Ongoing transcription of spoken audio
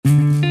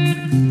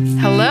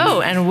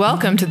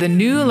welcome to the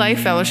New Life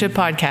Fellowship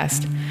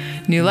podcast.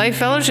 New Life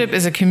Fellowship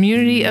is a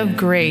community of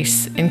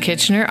grace in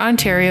Kitchener,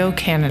 Ontario,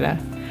 Canada.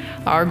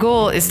 Our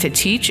goal is to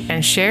teach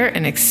and share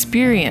and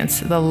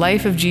experience the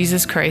life of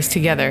Jesus Christ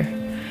together.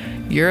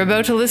 You're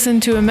about to listen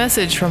to a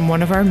message from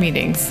one of our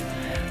meetings.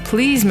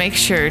 Please make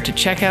sure to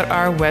check out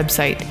our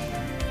website,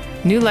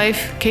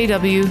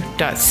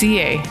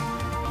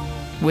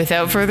 newlifekw.ca.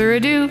 Without further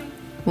ado,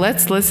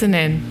 let's listen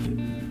in.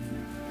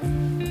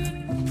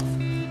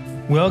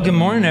 Well, good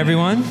morning,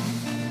 everyone.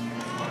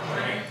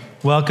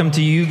 Welcome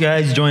to you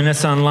guys joining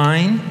us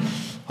online.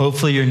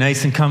 Hopefully you're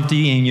nice and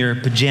comfy in your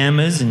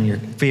pajamas and your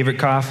favorite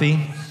coffee.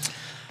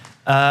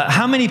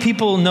 How many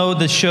people know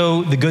the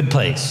show The Good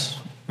Place?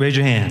 Raise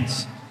your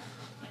hands.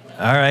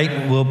 All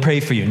right, we'll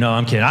pray for you. No,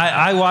 I'm kidding.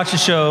 I watched the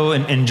show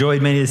and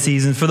enjoyed many of the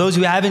seasons. For those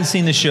who haven't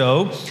seen the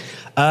show,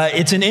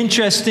 it's an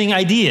interesting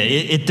idea.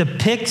 It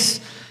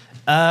depicts,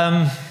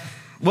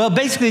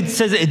 basically it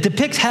says it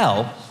depicts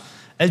hell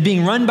as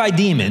being run by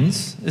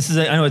demons.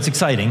 I know it's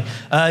exciting.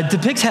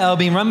 Depicts hell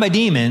being run by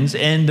demons,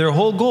 and their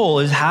whole goal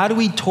is how do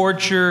we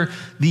torture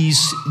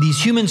these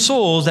human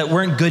souls that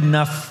weren't good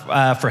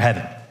enough for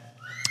heaven.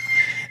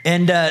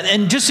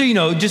 And just so you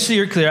know, just so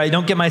you're clear, I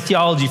don't get my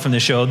theology from the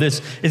show.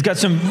 It's got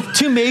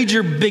two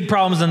major big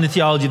problems on the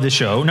theology of the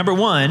show. Number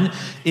one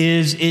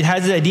is it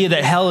has the idea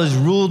that hell is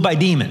ruled by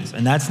demons,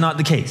 and that's not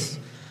the case.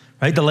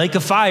 Right? The lake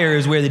of fire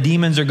is where the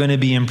demons are going to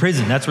be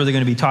imprisoned. That's where they're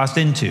going to be tossed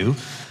into.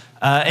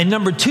 And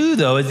number two,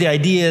 though, is the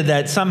idea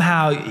that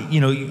somehow,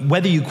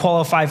 whether you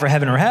qualify for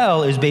heaven or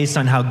hell is based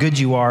on how good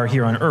you are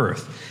here on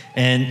earth.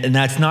 And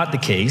that's not the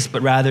case,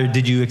 but rather,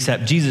 did you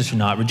accept Jesus or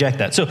not, reject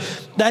that? So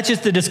that's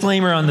just a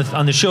disclaimer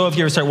on the show. If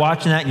you ever start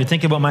watching that and you're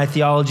thinking about my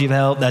theology of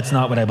hell, that's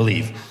not what I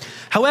believe.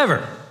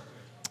 However,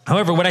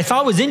 what I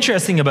thought was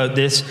interesting about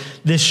this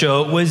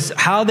show was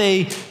how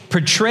they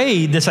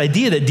portrayed this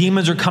idea that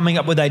demons are coming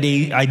up with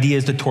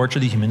ideas to torture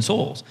the human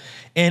souls.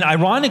 And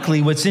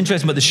ironically, what's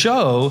interesting about the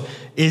show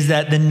is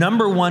that the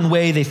number one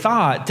way they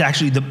thought to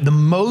actually the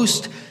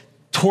most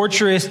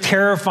torturous,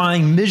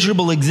 terrifying,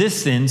 miserable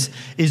existence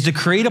is to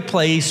create a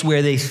place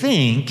where they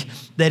think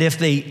that if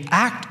they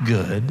act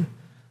good,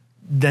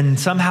 then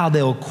somehow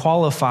they'll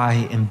qualify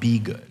and be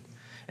good.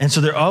 And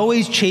so they're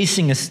always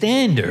chasing a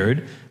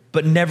standard,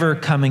 but never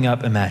coming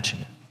up and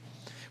matching it,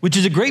 which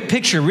is a great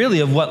picture,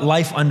 really, of what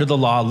life under the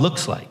law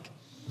looks like.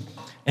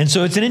 And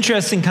so it's an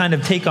interesting kind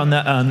of take on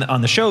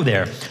the show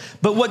there.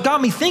 But what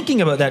got me thinking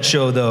about that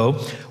show,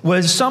 though,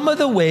 was some of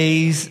the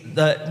ways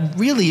that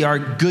really are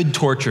good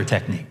torture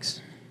techniques,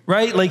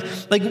 right? Like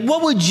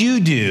what would you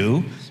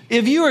do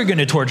if you were going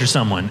to torture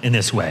someone in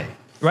this way,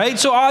 right?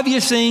 So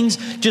obvious things,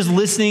 just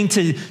listening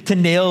to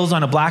nails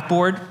on a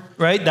blackboard,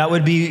 right? That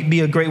would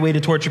be a great way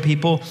to torture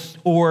people.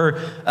 Or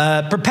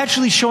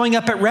perpetually showing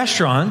up at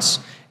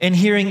restaurants and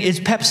hearing, is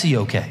Pepsi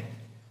okay?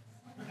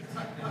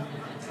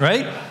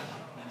 Right?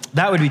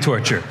 That would be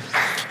torture.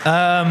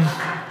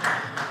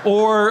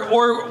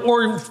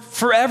 Or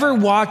forever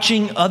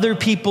watching other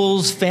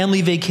people's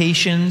family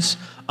vacations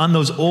on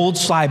those old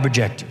slide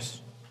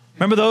projectors.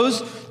 Remember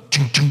those?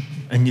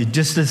 And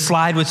the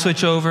slide would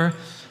switch over.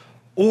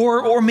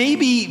 Or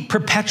maybe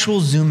perpetual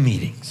Zoom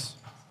meetings.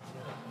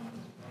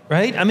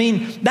 Right? I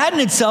mean, that in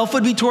itself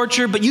would be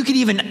torture, but you could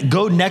even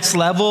go next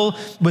level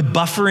with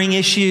buffering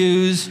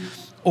issues,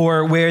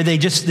 or where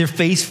their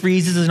face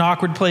freezes in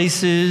awkward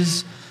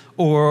places,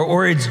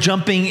 or it's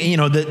jumping,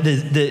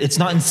 it's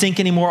not in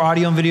sync anymore,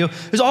 audio and video.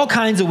 There's all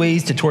kinds of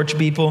ways to torture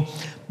people.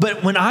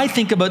 But when I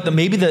think about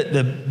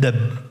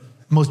the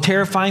most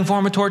terrifying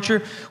form of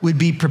torture would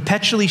be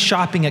perpetually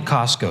shopping at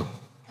Costco.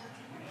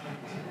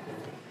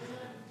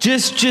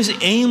 Just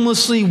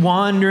aimlessly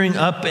wandering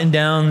up and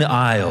down the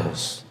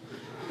aisles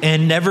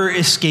and never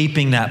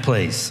escaping that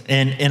place.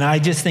 And I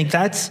just think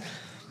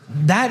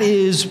that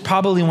is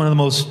probably one of the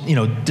most,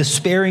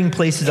 despairing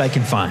places I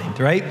can find,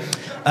 right?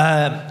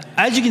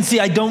 As you can see,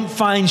 I don't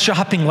find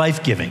shopping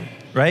life-giving,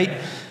 right?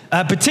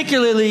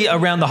 Particularly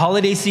around the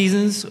holiday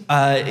seasons,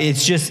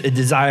 it's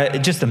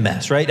just a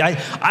mess, right?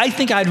 I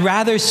think I'd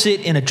rather sit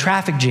in a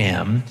traffic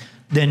jam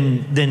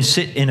than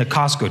sit in a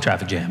Costco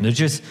traffic jam. There's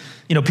just,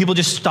 people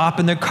just stop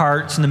in their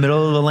carts in the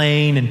middle of the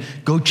lane and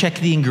go check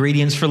the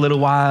ingredients for a little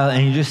while,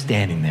 and you're just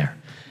standing there.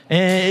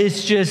 And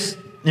it's just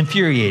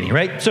infuriating,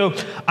 right? So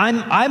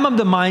I'm of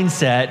the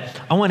mindset,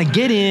 I want to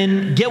get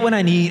in, get what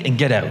I need, and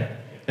get out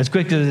as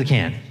quickly as I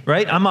can,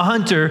 right? I'm a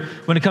hunter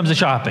when it comes to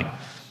shopping,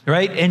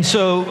 right? And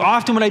so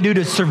often what I do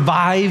to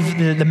survive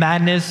the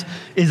madness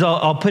is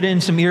I'll put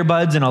in some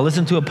earbuds and I'll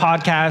listen to a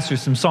podcast or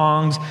some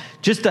songs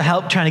just to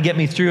help trying to get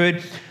me through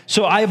it.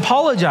 So I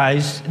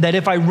apologize that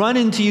if I run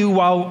into you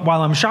while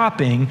I'm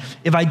shopping,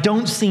 if I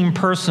don't seem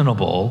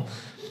personable,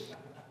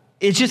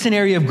 it's just an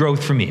area of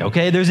growth for me,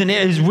 okay?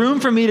 There's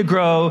room for me to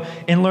grow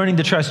in learning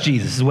to trust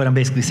Jesus, is what I'm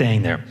basically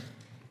saying there.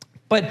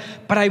 But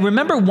I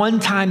remember one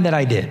time that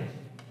I did.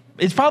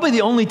 It's probably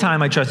the only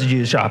time I trusted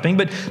Jesus shopping,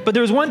 but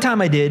there was one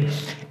time I did,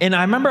 and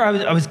I remember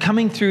I was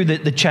coming through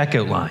the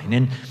checkout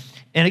line,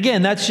 and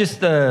again, it's just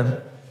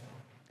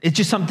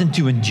something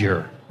to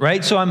endure,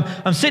 right? So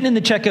I'm sitting in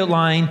the checkout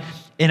line,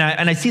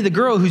 And I see the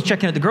girl who's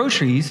checking out the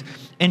groceries,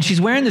 and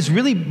she's wearing this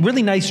really,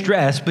 really nice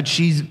dress, but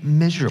she's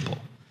miserable.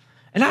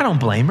 And I don't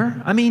blame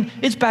her. I mean,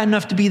 it's bad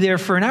enough to be there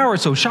for an hour or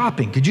so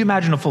shopping. Could you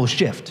imagine a full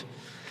shift?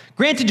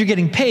 Granted, you're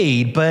getting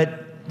paid,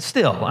 but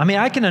still, I mean,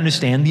 I can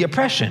understand the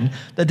oppression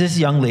that this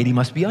young lady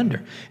must be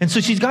under. And so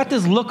she's got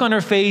this look on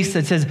her face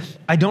that says,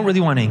 I don't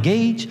really want to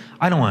engage.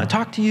 I don't want to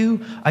talk to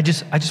you. I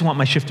just want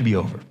my shift to be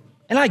over.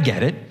 And I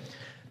get it.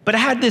 But I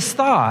had this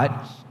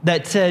thought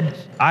that said,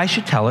 I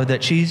should tell her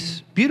that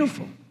she's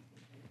beautiful.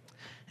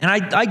 And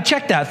I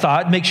checked that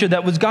thought, make sure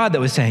that was God that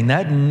was saying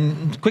that,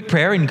 and quick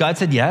prayer, and God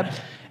said, yeah.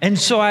 And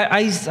so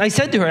I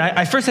said to her,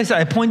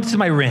 I pointed to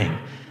my ring,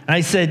 and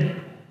I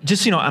said,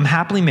 just, I'm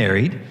happily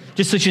married,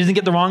 just so she doesn't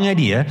get the wrong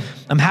idea.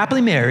 I'm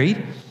happily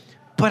married,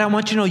 but I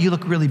want you to know you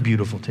look really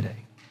beautiful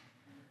today.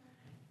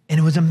 And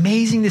it was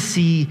amazing to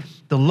see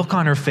the look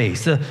on her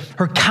face,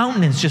 her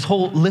countenance just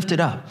lifted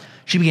up.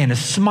 She began to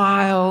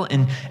smile,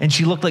 and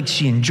she looked like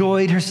she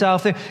enjoyed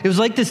herself. It was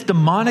like this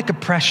demonic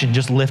oppression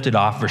just lifted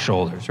off her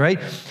shoulders, right?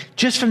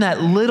 Just from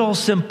that little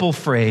simple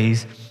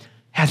phrase,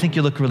 I think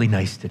you look really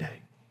nice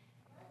today.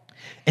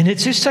 And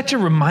it's just such a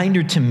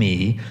reminder to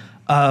me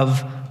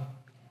of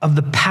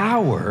the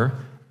power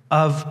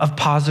of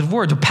positive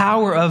words, the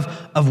power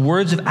of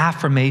words of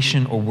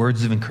affirmation or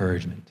words of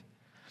encouragement.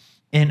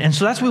 And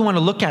so that's what we want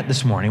to look at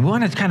this morning. We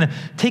want to kind of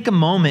take a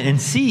moment and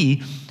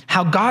see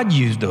how God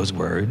used those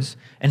words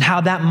and how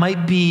that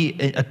might be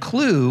a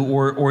clue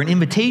or an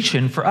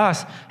invitation for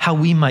us, how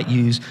we might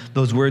use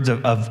those words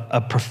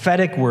of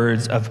prophetic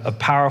words of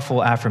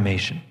powerful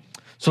affirmation.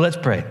 So let's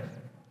pray.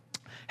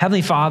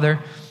 Heavenly Father,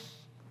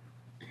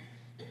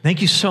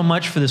 thank you so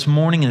much for this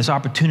morning and this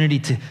opportunity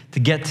to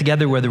get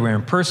together, whether we're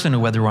in person or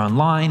whether we're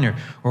online or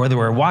whether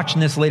we're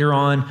watching this later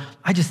on.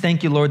 I just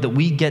thank you, Lord, that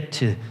we get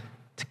to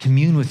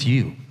commune with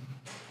you.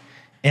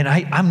 And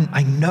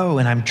I know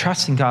and I'm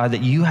trusting, God,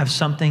 that you have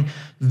something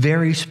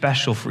very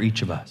special for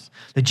each of us,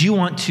 that you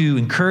want to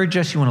encourage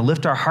us, you want to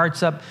lift our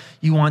hearts up,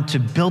 you want to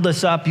build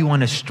us up, you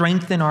want to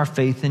strengthen our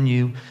faith in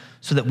you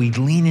so that we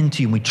lean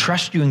into you and we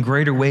trust you in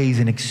greater ways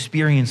and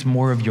experience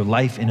more of your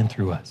life in and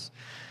through us.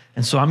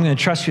 And so I'm going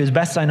to trust you as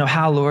best I know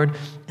how, Lord,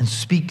 and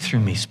speak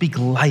through me, speak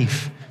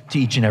life to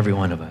each and every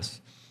one of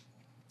us.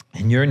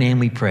 In your name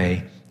we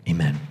pray,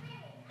 amen.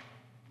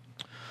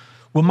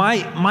 Well,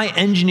 my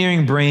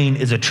engineering brain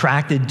is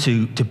attracted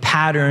to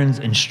patterns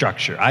and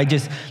structure.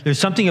 There's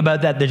something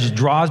about that just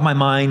draws my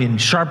mind and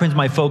sharpens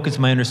my focus,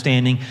 my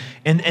understanding.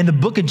 And the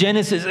book of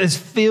Genesis is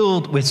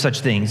filled with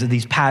such things,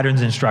 these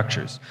patterns and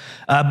structures.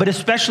 But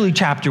especially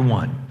chapter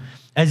 1.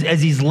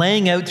 As he's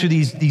laying out through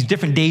these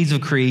different days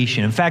of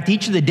creation. In fact,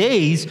 each of the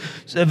days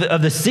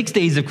of the 6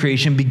 days of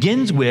creation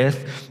begins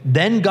with,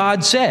 then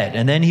God said,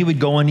 and then he would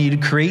go on,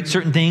 he'd create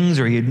certain things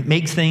or he'd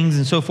make things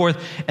and so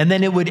forth. And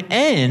then it would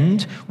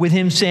end with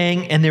him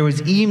saying, and there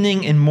was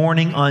evening and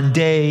morning on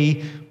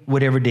day,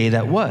 whatever day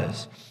that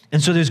was.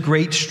 And so there's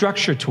great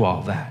structure to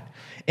all that.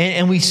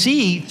 And we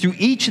see through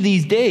each of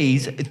these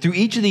days, through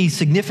each of these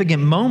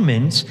significant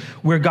moments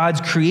where God's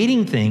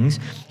creating things,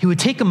 he would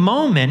take a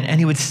moment and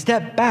he would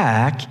step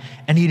back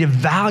and he'd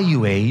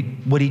evaluate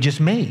what he just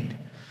made.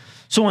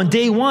 So on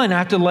day 1,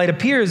 after the light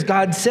appears,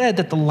 God said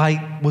that the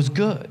light was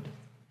good.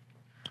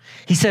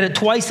 He said it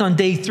twice on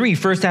day 3,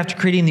 first after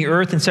creating the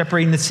earth and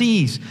separating the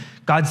seas.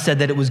 God said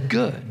that it was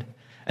good.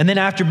 And then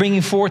after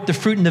bringing forth the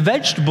fruit and the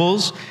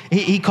vegetables,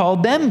 he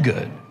called them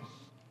good.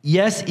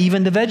 Yes,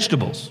 even the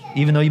vegetables,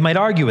 even though you might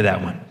argue with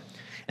that one.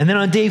 And then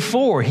on day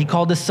 4, he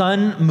called the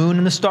sun, moon,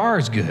 and the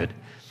stars good.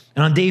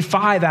 And on day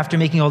 5, after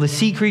making all the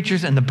sea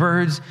creatures and the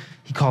birds,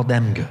 he called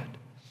them good.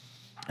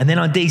 And then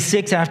on day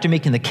 6, after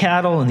making the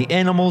cattle and the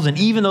animals and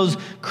even those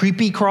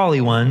creepy, crawly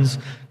ones,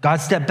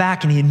 God stepped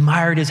back and he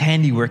admired his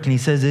handiwork and he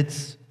says,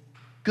 it's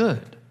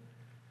good.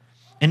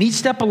 And each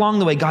step along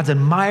the way, God's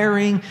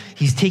admiring,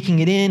 he's taking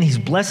it in, he's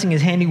blessing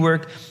his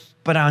handiwork.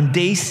 But on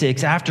day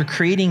 6, after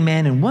creating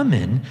man and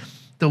woman,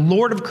 the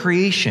Lord of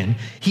creation,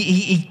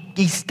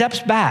 he steps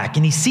back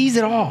and he sees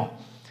it all.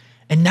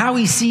 And now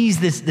he sees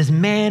this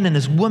man and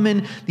this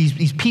woman,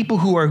 these people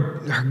who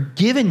are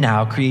given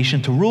now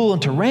creation to rule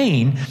and to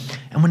reign.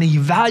 And when he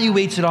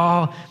evaluates it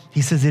all,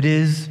 he says it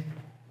is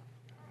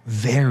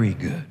very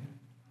good.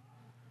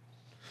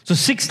 So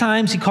 6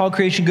 times he called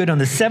creation good. On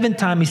the 7th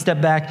time he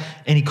stepped back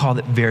and he called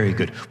it very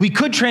good. We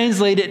could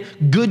translate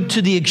it good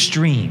to the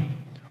extreme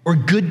or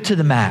good to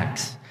the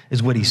max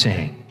is what he's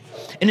saying.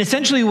 And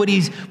essentially what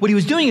he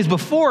was doing is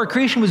before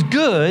creation was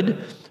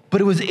good,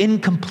 but it was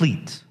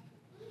incomplete.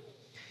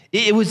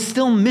 It was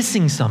still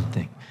missing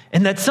something.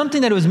 And that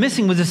something that it was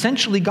missing was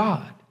essentially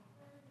God.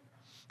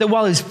 That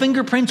while his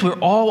fingerprints were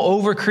all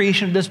over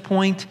creation at this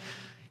point,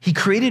 he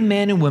created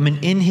man and woman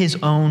in his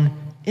own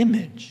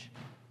image.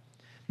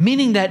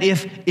 Meaning that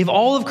if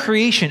all of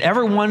creation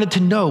ever wanted to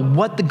know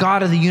what the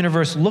God of the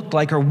universe looked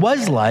like or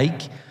was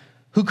like,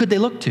 who could they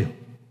look to?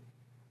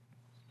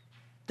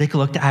 They could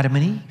look to Adam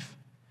and Eve.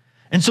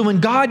 And so when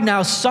God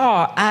now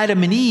saw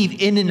Adam and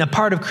Eve in a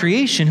part of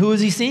creation, who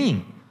was he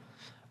seeing?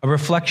 A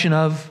reflection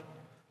of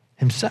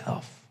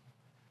himself.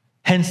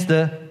 Hence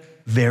the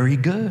very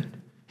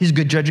good. He's a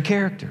good judge of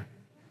character.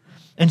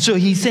 And so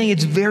he's saying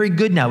it's very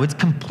good now. It's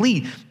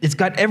complete. It's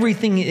got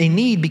everything they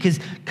need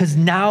because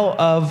now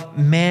of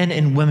man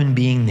and women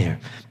being there.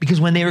 Because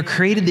when they were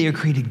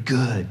created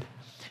good.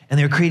 And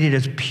they were created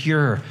as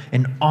pure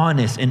and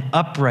honest and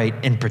upright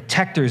and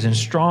protectors and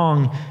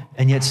strong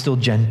and yet still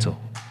gentle.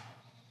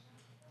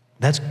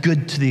 That's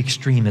good to the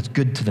extreme. That's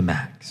good to the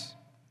max.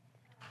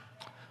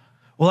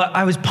 Well,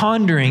 I was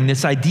pondering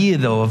this idea,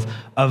 though,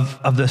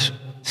 of this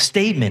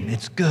statement.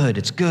 It's good,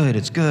 it's good,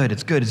 it's good,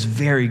 it's good, it's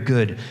very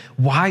good.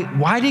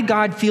 Why did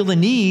God feel the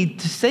need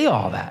to say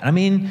all that? I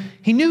mean,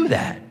 he knew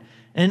that.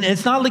 And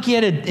it's not like he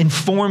had to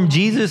inform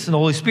Jesus and the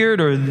Holy Spirit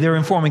or they're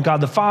informing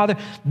God the Father.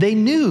 They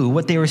knew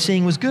what they were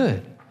saying was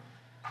good.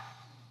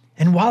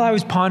 And while I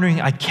was pondering,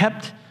 I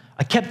kept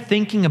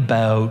thinking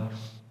about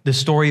the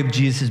story of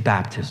Jesus'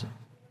 baptism.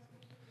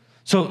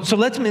 So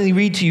let me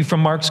read to you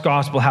from Mark's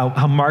gospel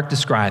how Mark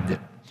described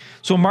it.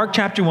 So Mark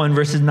chapter 1,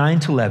 verses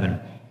 9 to 11.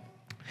 It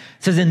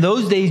says, in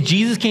those days,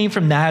 Jesus came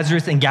from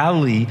Nazareth in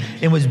Galilee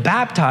and was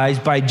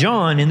baptized by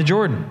John in the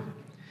Jordan.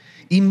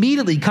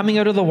 Immediately coming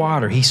out of the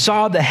water, he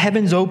saw the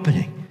heavens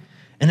opening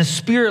and a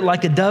spirit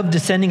like a dove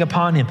descending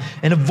upon him.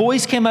 And a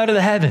voice came out of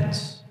the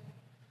heavens.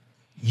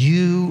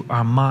 You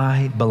are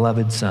my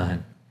beloved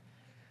Son.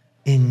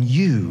 In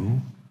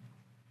you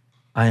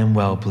I am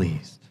well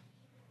pleased.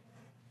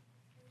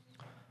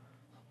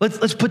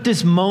 Let's put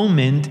this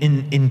moment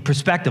in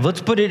perspective.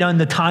 Let's put it on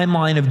the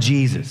timeline of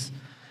Jesus.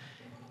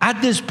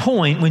 At this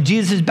point, when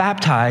Jesus is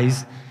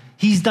baptized,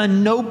 he's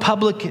done no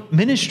public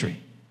ministry.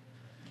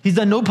 He's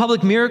done no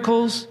public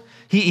miracles.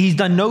 He's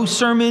done no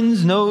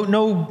sermons,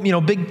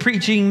 no big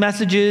preaching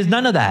messages,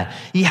 none of that.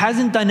 He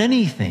hasn't done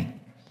anything.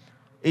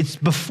 It's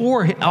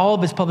before all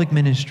of his public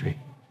ministry.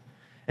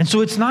 And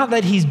so it's not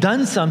that he's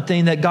done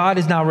something that God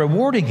is now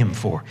rewarding him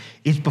for.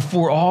 It's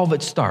before all of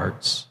it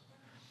starts.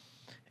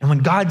 And when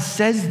God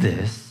says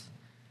this,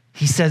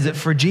 he says it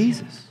for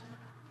Jesus.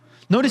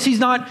 Notice he's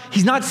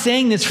not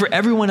saying this for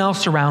everyone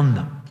else around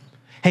them.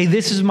 Hey,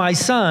 this is my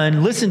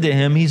son. Listen to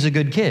him. He's a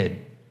good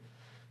kid.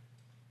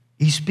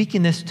 He's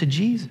speaking this to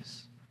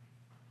Jesus.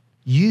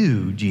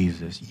 You,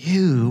 Jesus,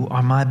 you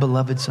are my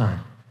beloved Son.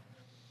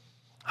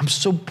 I'm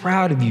so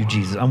proud of you,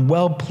 Jesus. I'm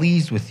well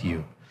pleased with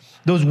you.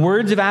 Those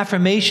words of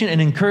affirmation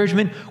and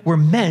encouragement were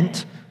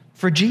meant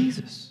for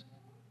Jesus.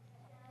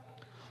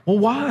 Well,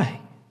 why?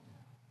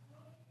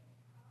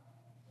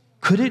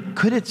 Could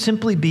it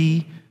simply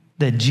be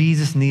that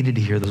Jesus needed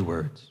to hear those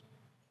words?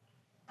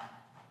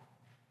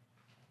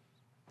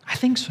 I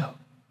think so.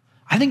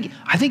 I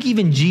think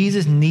even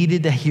Jesus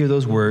needed to hear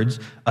those words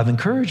of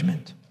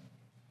encouragement.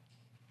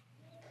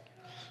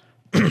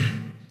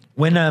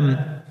 When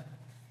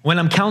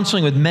I'm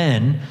counseling with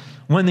men,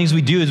 one of the things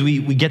we do is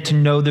we get to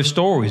know their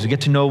stories. We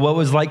get to know what it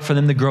was like for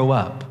them to grow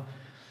up.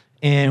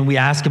 And we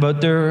ask about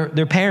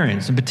their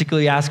parents, and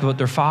particularly ask about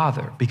their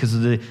father, because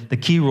of the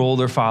key role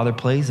their father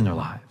plays in their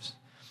lives.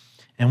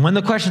 And one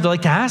of the questions I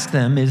like to ask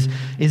them is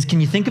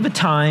can you think of a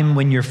time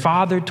when your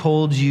father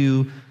told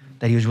you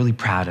that he was really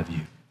proud of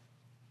you?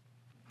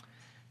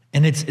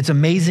 And it's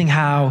amazing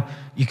how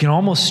you can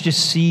almost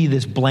just see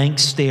this blank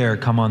stare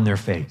come on their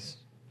face.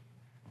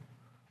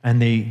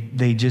 And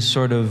they just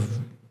sort of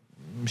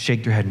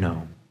shake their head,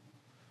 no.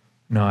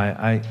 No,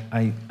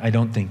 I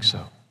don't think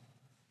so.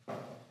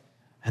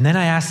 And then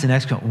I ask the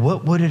next question,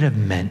 what would it have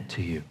meant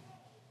to you?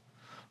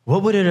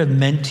 What would it have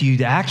meant to you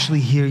to actually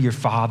hear your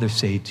father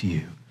say to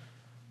you,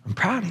 I'm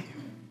proud of you?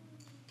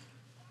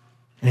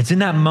 And it's in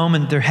that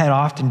moment their head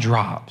often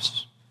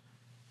drops.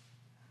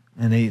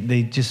 And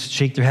they just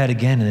shake their head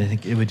again, and they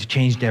think it would have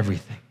changed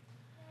everything.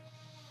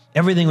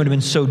 Everything would have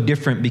been so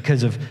different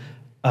because of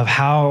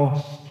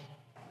how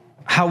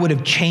it would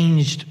have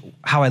changed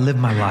how I lived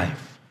my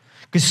life.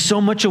 Because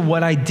so much of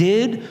what I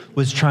did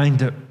was trying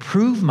to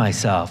prove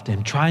myself to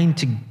him, trying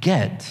to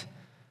get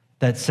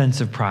that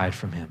sense of pride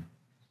from him.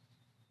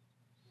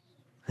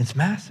 It's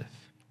massive.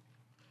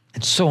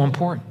 It's so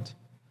important.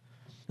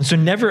 And so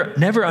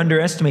never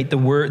underestimate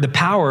the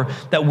power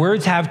that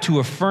words have to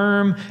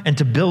affirm and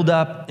to build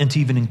up and to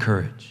even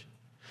encourage.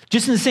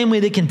 Just in the same way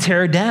they can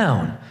tear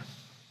down,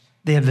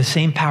 they have the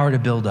same power to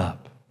build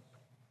up.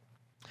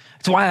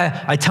 That's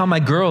why I tell my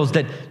girls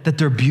that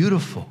they're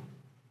beautiful.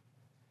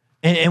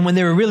 And when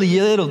they were really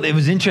little, it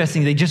was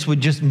interesting. They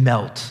would just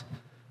melt.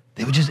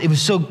 It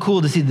was so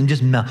cool to see them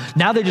just melt.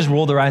 Now they just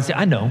roll their eyes and say,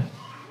 I know.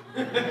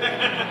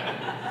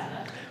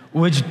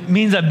 Which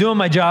means I'm doing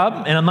my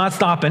job and I'm not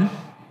stopping.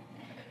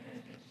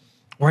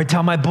 Or I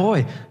tell my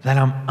boy that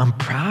I'm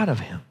proud of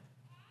him.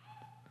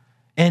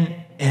 And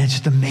it's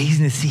just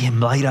amazing to see him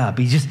light up.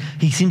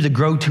 He seems to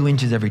grow 2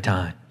 inches every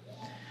time.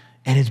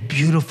 And it's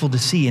beautiful to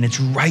see, and it's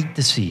right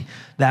to see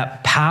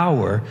that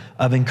power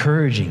of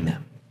encouraging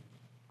them.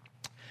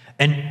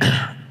 And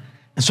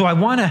so I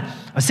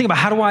was thinking about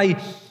how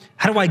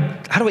do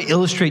I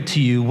illustrate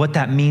to you what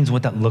that means,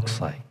 what that looks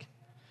like.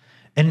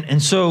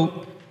 And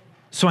so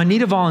I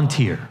need a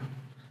volunteer.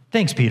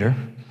 Thanks, Peter.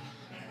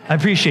 I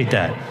appreciate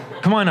that.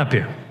 Come on up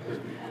here.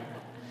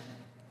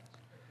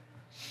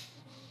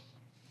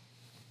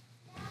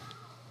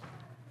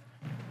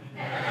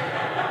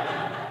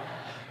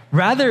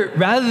 rather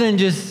than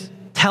just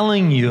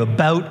telling you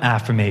about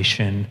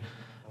affirmation,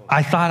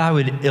 I thought I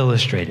would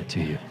illustrate it to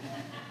you.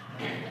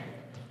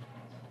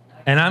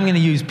 And I'm going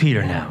to use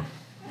Peter now.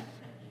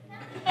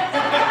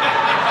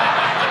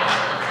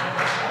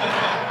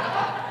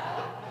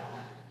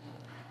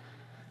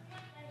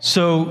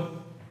 So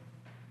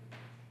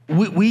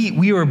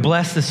we were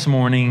blessed this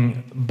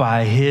morning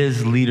by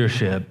his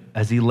leadership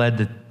as he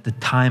led the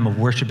time of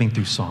worshiping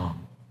through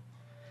song.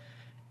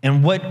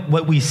 And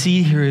what we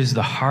see here is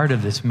the heart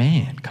of this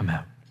man come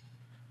out.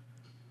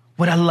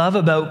 What I love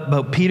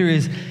about Peter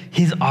is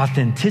his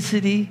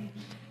authenticity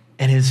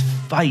and his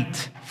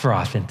fight for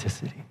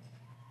authenticity.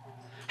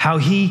 How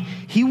he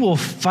will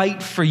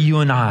fight for you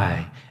and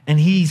I. And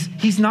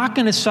he's not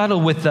going to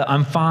settle with the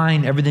I'm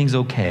fine, everything's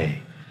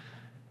okay.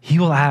 He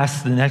will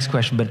ask the next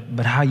question,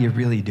 but how you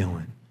really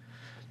doing?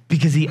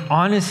 Because he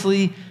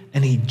honestly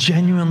and he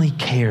genuinely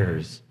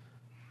cares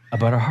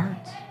about our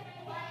hearts.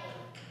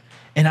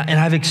 And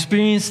I've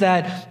experienced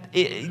that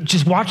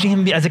just watching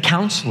him as a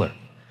counselor.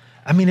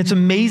 I mean, it's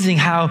amazing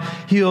how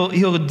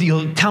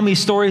he'll tell me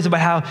stories about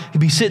how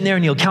he'll be sitting there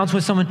and he'll counsel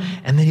with someone,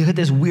 and then he'll get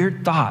this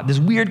weird thought, this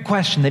weird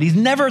question that he's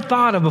never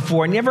thought of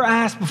before, never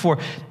asked before,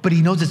 but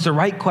he knows it's the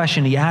right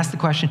question. He asks the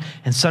question,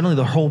 and suddenly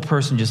the whole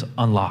person just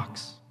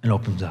unlocks and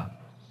opens up.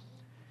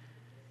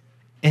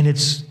 And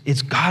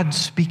it's God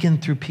speaking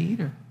through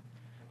Peter.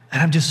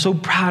 And I'm just so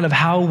proud of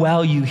how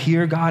well you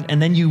hear God, and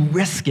then you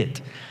risk it.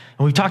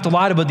 And we've talked a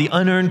lot about the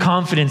unearned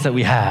confidence that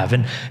we have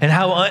and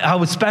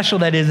how special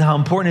that is and how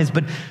important it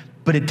is,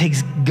 but it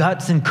takes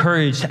guts and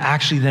courage to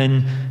actually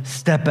then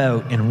step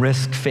out and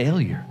risk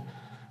failure.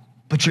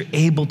 But you're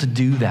able to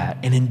do that.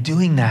 And in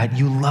doing that,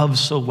 you love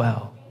so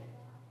well.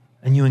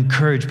 And you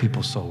encourage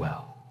people so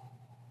well.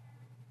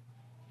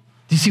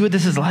 Do you see what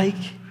this is like?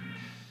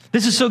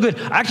 This is so good.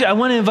 Actually, I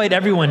want to invite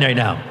everyone right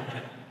now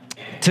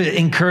to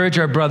encourage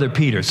our brother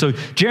Peter. So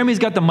Jeremy's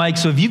got the mic,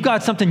 so if you've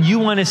got something you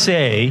want to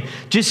say,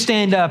 just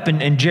stand up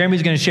and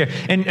Jeremy's going to share.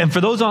 And for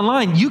those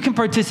online, you can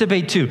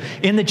participate too.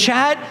 In the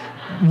chat,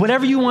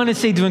 whatever you want to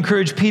say to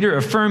encourage Peter,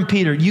 affirm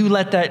Peter, you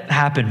let that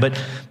happen.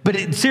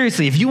 But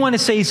seriously, if you want to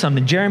say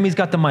something, Jeremy's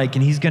got the mic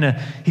and he's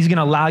gonna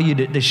allow you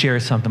to share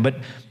something.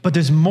 But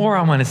there's more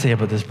I want to say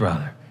about this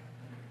brother.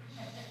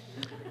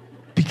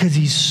 Because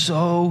he's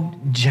so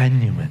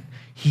genuine.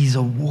 He's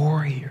a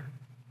warrior.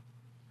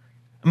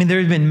 I mean,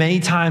 there's been many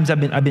times I've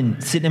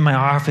been sitting in my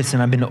office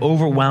and I've been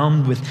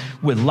overwhelmed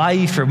with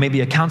life or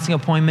maybe a counseling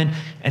appointment,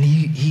 and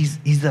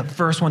he's the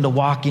first one to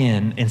walk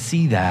in and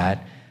see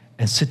that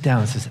and sit down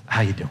and says,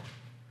 "How you doing?"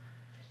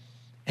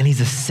 And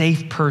he's a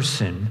safe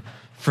person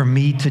for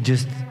me to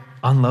just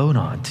unload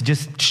on, to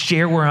just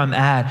share where I'm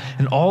at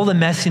and all the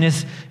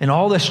messiness and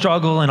all the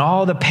struggle and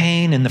all the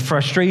pain and the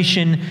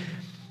frustration,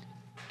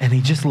 and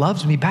he just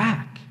loves me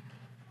back.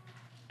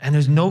 And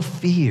there's no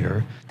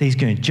fear that he's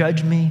going to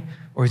judge me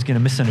or he's going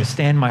to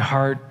misunderstand my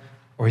heart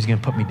or he's going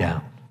to put me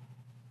down.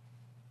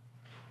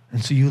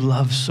 And so you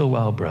love so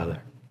well,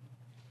 brother.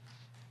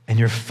 And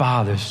your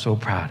father's so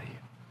proud of you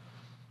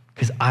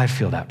because I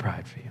feel that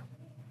pride for you.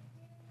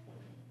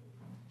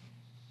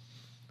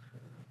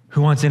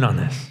 Who wants in on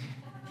this?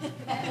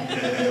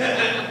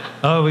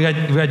 Oh, we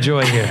got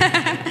Joy here.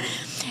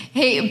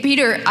 Hey,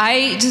 Peter,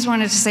 I just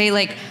wanted to say,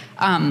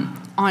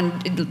 on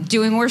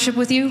doing worship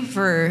with you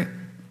for,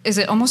 is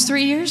it almost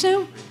 3 years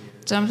now?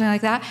 Something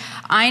like that.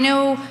 I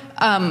know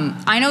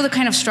the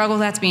kind of struggle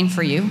that's been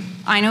for you.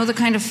 I know the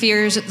kind of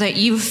fears that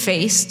you've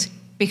faced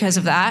because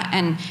of that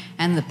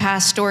and the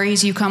past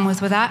stories you come with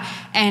that.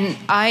 And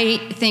I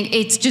think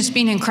it's just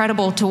been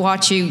incredible to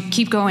watch you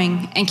keep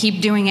going and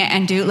keep doing it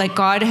and do, like,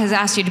 God has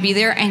asked you to be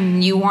there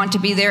and you want to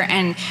be there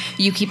and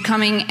you keep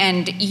coming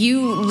and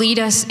you lead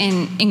us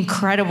in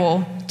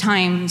incredible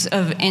times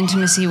of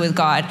intimacy with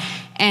God.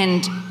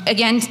 And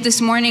again, this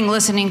morning,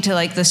 listening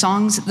to the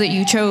songs that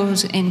you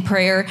chose in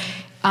prayer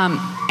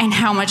and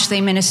how much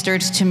they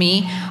ministered to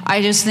me,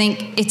 I just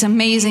think it's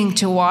amazing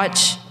to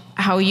watch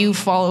how you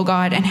follow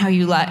God and how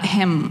you let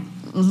him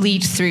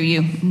lead through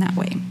you in that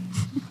way.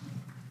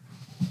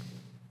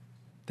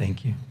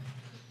 Thank you.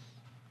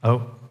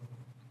 Oh,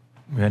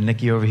 we got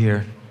Nikki over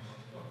here.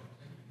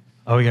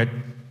 Oh, we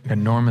got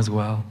Norm as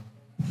well.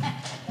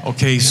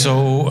 Okay,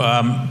 so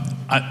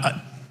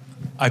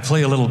I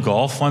play a little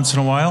golf once in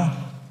a while.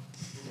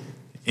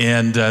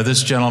 And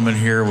this gentleman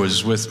here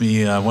was with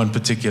me one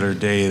particular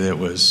day that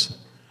was,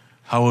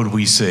 how would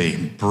we say,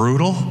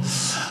 brutal.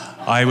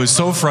 I was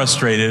so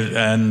frustrated,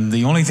 and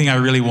the only thing I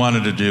really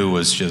wanted to do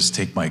was just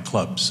take my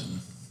clubs and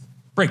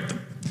break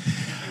them.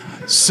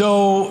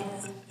 So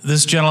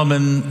this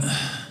gentleman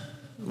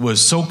was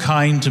so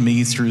kind to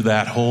me through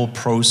that whole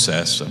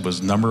process. It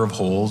was a number of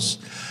holes,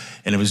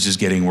 and it was just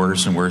getting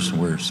worse and worse and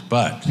worse.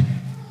 But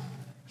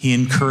he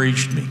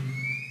encouraged me.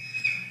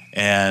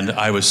 And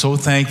I was so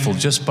thankful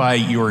just by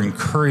your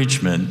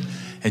encouragement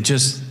and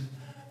just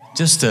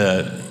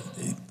to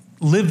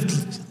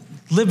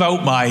live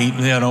out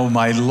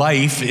my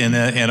life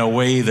in a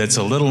way that's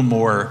a little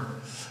more,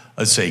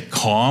 let's say,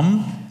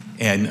 calm,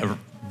 and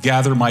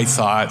gather my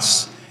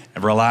thoughts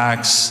and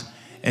relax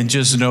and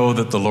just know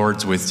that the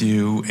Lord's with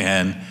you.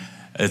 And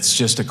it's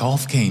just a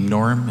golf game,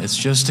 Norm. It's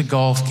just a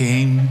golf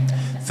game.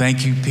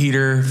 Thank you,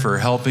 Peter, for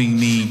helping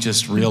me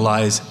just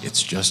realize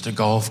it's just a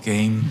golf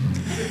game,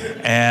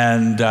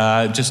 and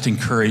just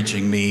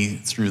encouraging me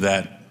through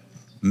that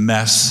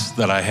mess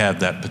that I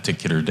had that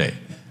particular day.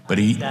 But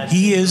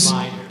he is,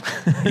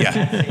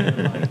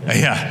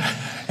 yeah.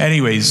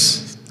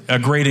 Anyways, a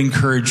great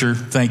encourager.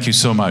 Thank you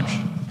so much.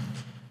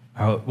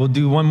 All right, we'll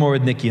do one more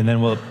with Nikki, and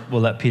then we'll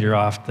let Peter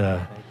off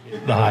the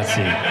hot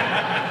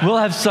seat. We'll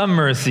have some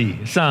mercy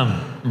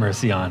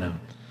on him.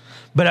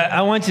 But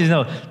I want you to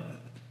know,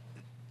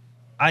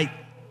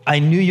 I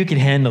knew you could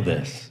handle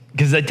this,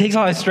 because it takes a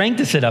lot of strength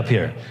to sit up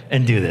here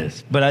and do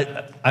this.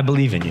 But I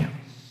believe in you.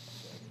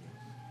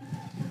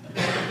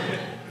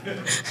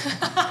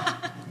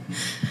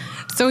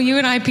 So you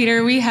and I,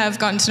 Peter, we have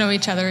gotten to know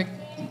each other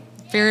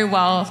very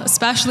well,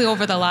 especially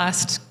over the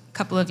last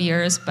couple of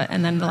years,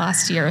 and then the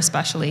last year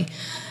especially.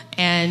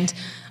 And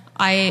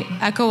I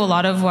echo a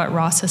lot of what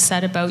Ross has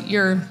said about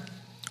your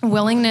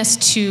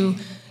willingness to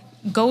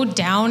go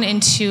down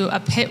into a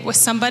pit with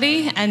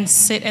somebody and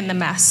sit in the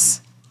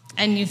mess.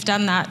 And you've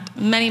done that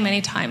many,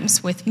 many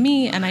times with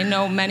me, and I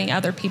know many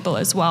other people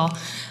as well.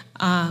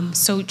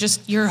 So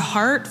just your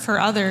heart for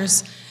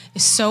others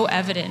is so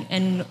evident,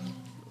 and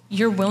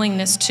your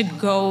willingness to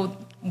go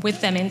with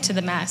them into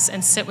the mess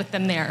and sit with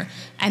them there,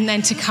 and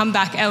then to come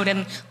back out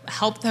and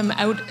help them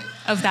out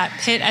of that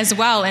pit as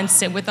well and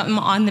sit with them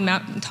on the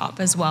mountaintop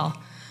as well.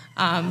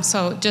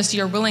 So just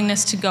your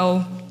willingness to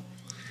go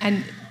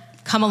and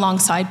come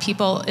alongside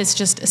people is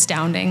just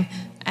astounding.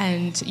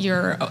 And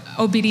your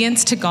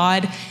obedience to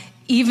God,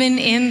 even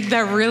in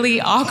the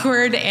really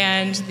awkward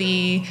and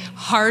the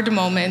hard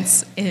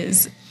moments,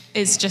 is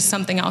just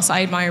something else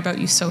I admire about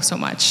you so, so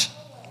much.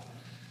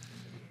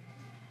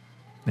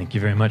 Thank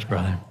you very much,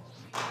 brother.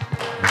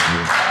 Thank you.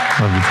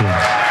 Love you too.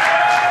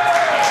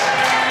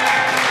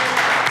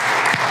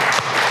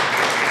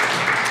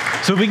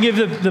 So if we can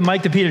give the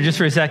mic to Peter just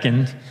for a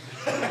second.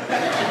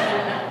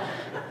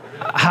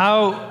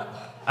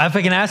 If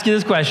I can ask you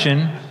this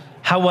question,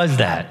 how was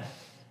that?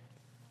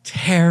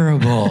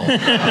 Terrible.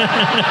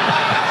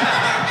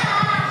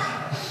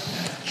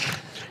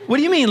 What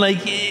do you mean?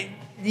 Like,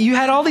 you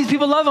had all these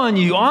people love on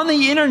you on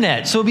the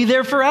internet, so be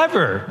there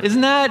forever.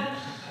 Isn't that?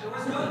 There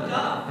was no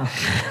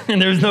dove.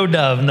 And there's no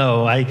dove.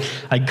 No, I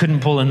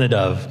couldn't pull in the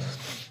dove.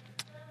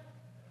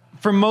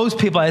 For most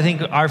people, I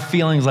think our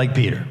feelings like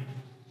Peter,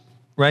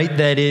 right?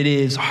 That it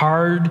is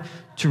hard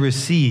to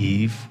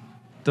receive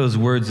those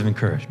words of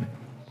encouragement.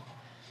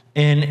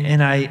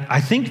 And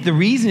I think the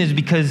reason is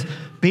because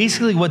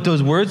basically what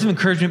those words of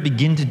encouragement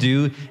begin to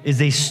do is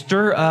they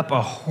stir up a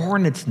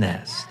hornet's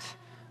nest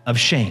of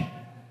shame,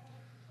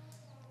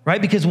 right?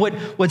 Because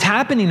what's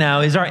happening now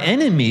is our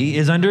enemy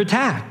is under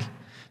attack,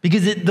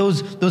 because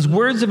those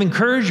words of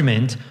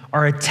encouragement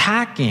are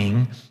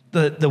attacking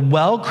the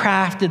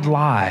well-crafted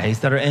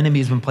lies that our enemy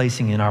has been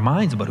placing in our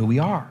minds about who we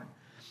are.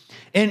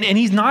 And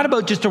he's not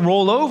about just to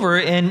roll over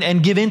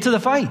and give in to the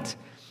fight.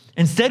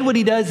 Instead, what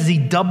he does is he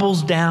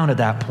doubles down at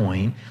that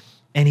point,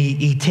 and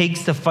he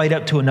takes the fight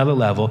up to another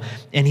level,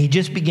 and he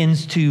just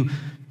begins to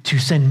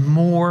send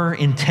more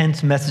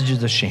intense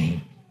messages of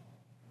shame.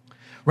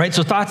 Right?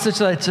 So thoughts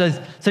such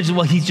as,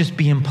 well, he's just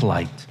being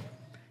polite.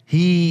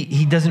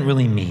 He doesn't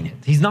really mean it.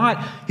 He's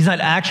not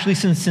actually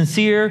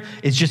sincere.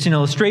 It's just an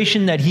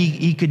illustration that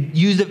he could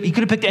use. He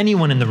could have picked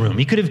anyone in the room.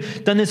 He could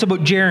have done this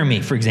about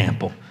Jeremy, for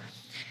example.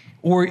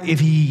 Or if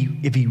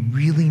he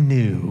really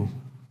knew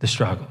the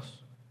struggles.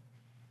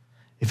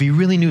 If he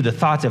really knew the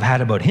thoughts I've had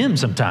about him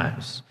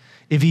sometimes,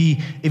 if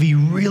he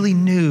really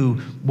knew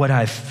what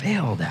I've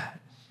failed at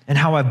and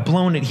how I've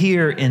blown it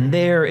here and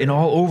there and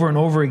all over and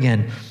over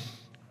again,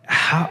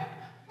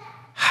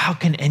 how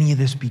can any of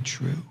this be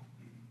true?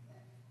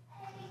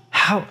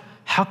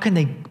 How can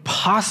they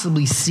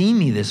possibly see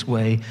me this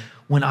way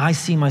when I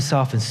see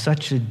myself in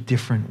such a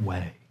different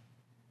way?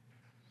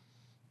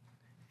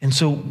 And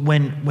so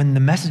when the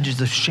messages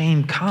of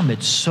shame come,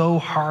 it's so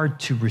hard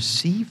to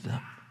receive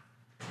them.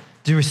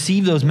 To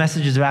receive those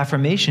messages of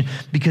affirmation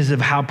because of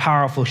how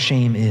powerful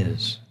shame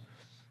is.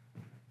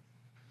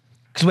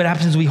 Because what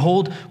happens is we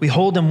hold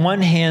in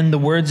one hand the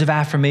words of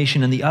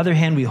affirmation, and the other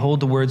hand we hold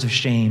the words of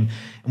shame,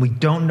 and we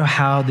don't know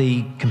how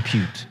they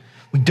compute.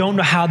 We don't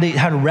know how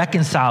to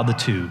reconcile the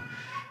two.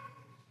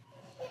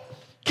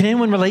 Can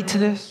anyone relate to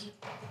this?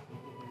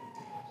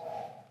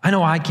 I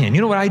know I can.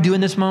 You know what I do in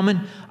this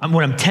moment?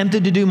 What I'm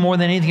tempted to do more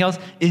than anything else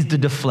is to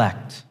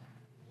deflect.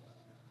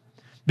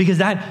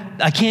 Because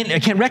I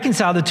can't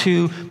reconcile the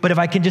two, but if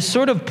I can just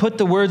sort of put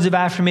the words of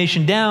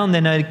affirmation down,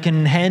 then I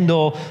can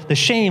handle the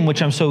shame,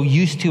 which I'm so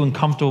used to and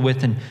comfortable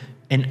with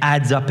and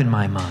adds up in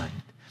my mind.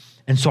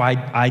 And so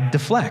I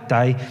deflect.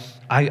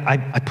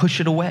 I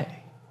push it away.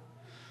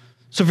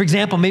 So for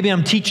example, maybe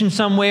I'm teaching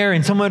somewhere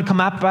and someone would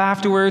come up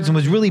afterwards and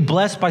was really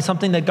blessed by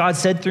something that God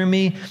said through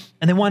me,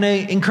 and they want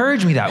to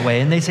encourage me that way.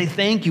 And they say,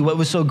 thank you, what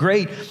was so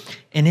great?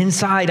 And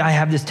inside I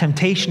have this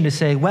temptation to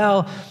say,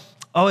 well,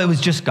 it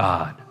was just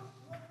God.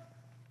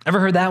 Ever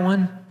heard that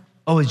one?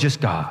 Oh, it's just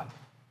God.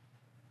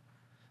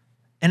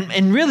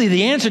 And really,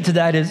 the answer to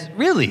that is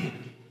really,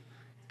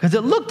 because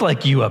it looked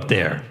like you up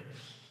there.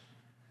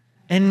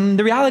 And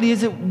the reality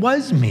is it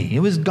was me.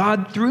 It was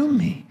God through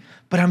me.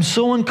 But I'm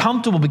so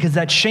uncomfortable because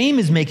that shame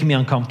is making me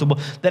uncomfortable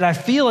that I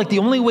feel like the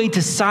only way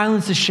to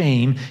silence the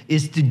shame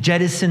is to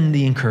jettison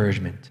the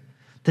encouragement,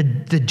 to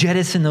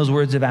jettison those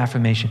words of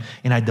affirmation.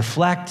 And I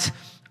deflect.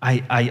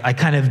 I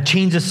kind of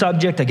change the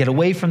subject. I get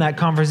away from that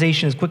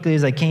conversation as quickly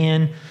as I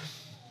can.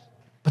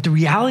 But the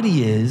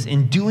reality is,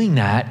 in doing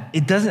that,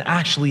 it doesn't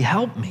actually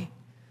help me.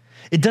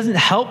 It doesn't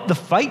help the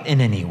fight in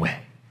any way.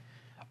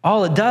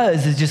 All it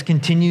does is just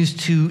continues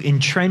to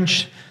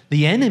entrench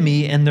the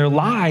enemy and their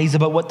lies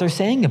about what they're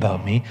saying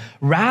about me,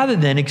 rather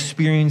than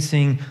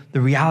experiencing the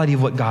reality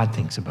of what God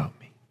thinks about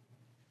me.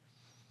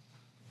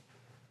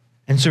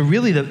 And so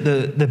really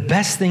the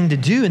best thing to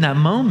do in that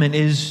moment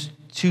is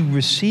to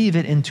receive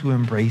it and to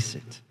embrace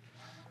it.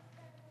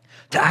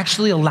 To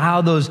actually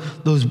allow those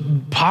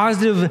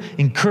positive,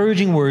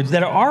 encouraging words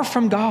that are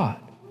from God.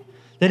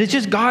 That it's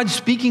just God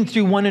speaking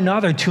through one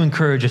another to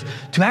encourage us,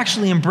 to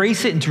actually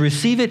embrace it and to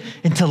receive it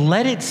and to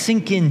let it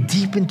sink in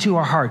deep into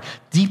our heart,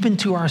 deep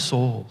into our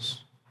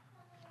souls.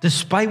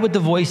 Despite what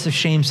the voice of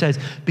shame says,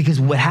 because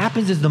what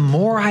happens is the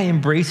more I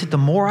embrace it, the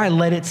more I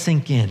let it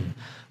sink in,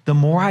 the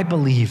more I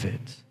believe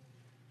it,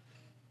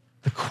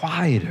 the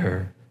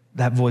quieter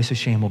that voice of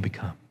shame will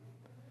become.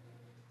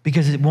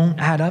 Because it won't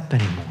add up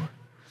anymore.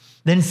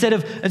 Then instead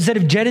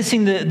of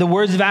jettisoning the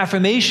words of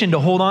affirmation to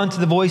hold on to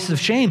the voice of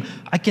shame,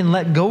 I can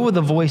let go of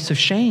the voice of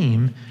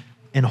shame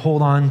and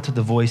hold on to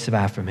the voice of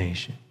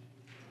affirmation.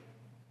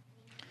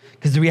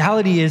 Because the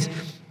reality is,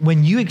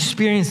 when you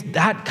experience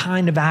that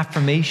kind of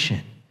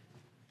affirmation,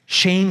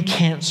 shame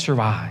can't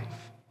survive.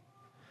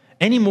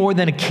 Any more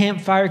than a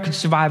campfire could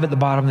survive at the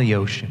bottom of the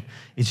ocean.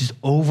 It's just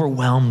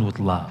overwhelmed with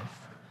love.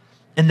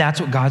 And that's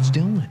what God's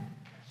doing.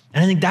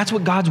 And I think that's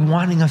what God's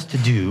wanting us to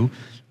do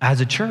as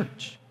a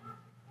church.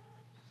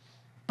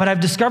 But I've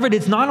discovered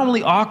it's not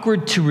only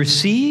awkward to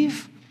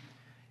receive,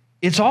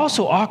 it's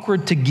also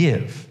awkward to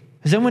give.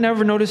 Has anyone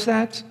ever noticed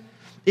that?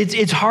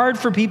 It's hard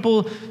for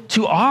people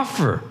to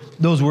offer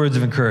those words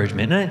of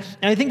encouragement. And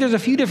I think there's a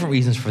few different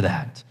reasons for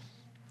that.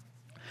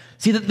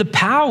 See, that the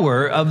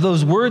power of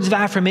those words of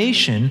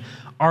affirmation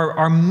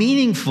are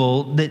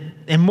meaningful,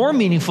 and more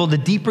meaningful the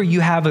deeper you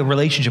have a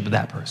relationship with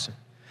that person.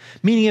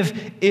 Meaning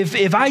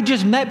if I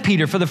just met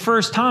Peter for the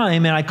first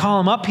time and I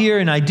call him up here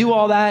and I do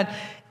all that,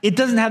 it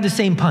doesn't have the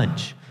same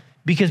punch.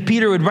 Because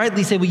Peter would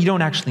rightly say, well, you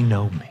don't actually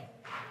know me.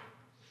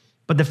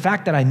 But the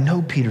fact that I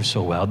know Peter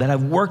so well, that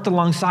I've worked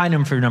alongside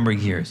him for a number of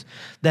years,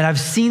 that I've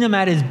seen him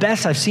at his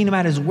best, I've seen him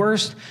at his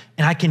worst,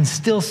 and I can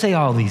still say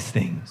all these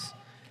things,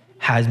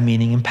 has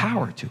meaning and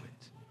power to it.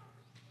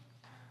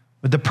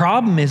 But the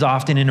problem is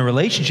often in a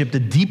relationship, the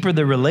deeper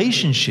the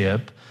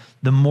relationship,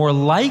 the more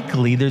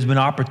likely there's been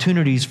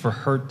opportunities for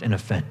hurt and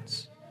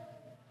offense.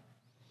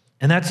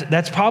 And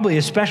that's probably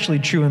especially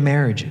true in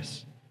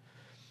marriages.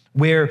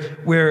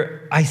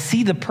 Where I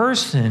see the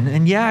person,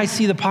 and yeah, I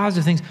see the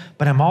positive things,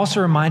 but I'm also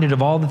reminded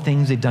of all the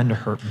things they've done to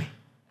hurt me.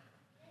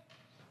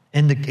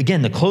 And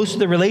again, the closer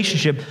the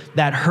relationship,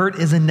 that hurt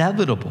is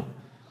inevitable.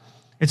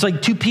 It's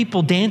like two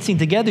people dancing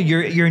together.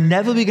 You're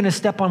inevitably going to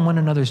step on one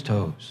another's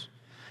toes.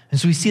 And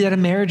so we see that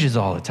in marriages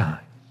all the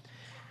time.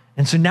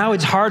 And so now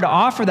it's hard to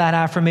offer that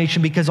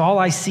affirmation because all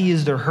I see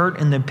is their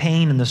hurt and the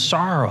pain and the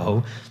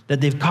sorrow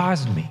that they've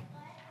caused me.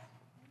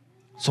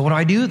 So what do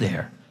I do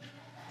there?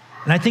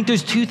 And I think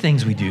there's two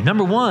things we do.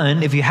 Number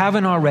one, if you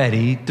haven't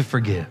already, to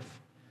forgive.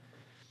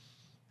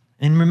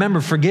 And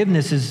remember,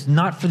 forgiveness is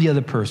not for the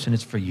other person,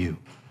 it's for you.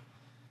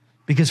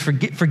 Because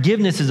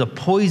forgiveness is a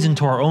poison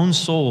to our own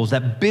souls.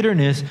 That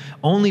bitterness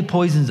only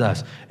poisons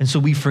us. And so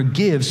we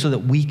forgive so that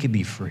we can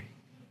be free.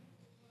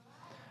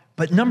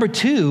 But number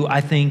two,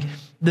 I think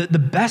the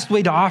best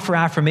way to offer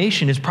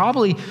affirmation is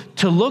probably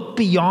to look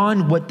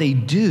beyond what they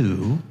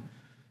do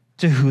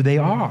to who they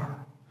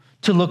are.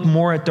 To look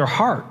more at their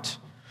heart.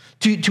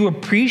 To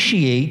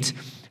appreciate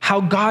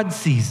how God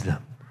sees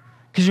them.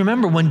 Because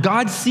remember, when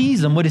God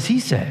sees them, what does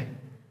he say?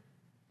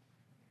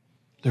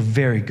 They're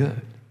very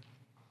good.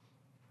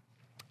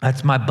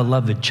 That's my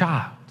beloved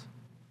child.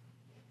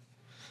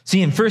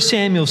 See, in 1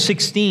 Samuel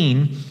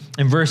 16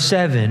 and verse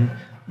 7,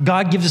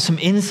 God gives us some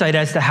insight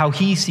as to how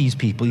he sees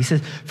people. He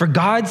says, for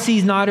God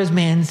sees not as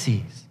man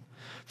sees.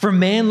 For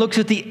man looks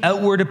at the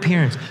outward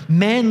appearance.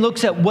 Man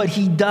looks at what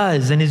he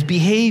does and his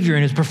behavior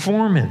and his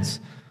performance.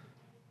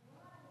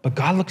 But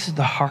God looks at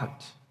the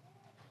heart.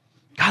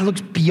 God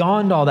looks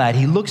beyond all that.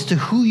 He looks to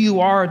who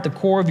you are at the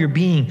core of your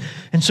being.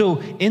 And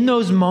so in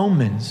those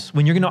moments,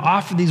 when you're going to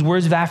offer these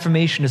words of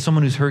affirmation to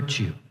someone who's hurt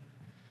you,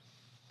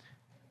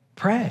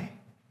 pray.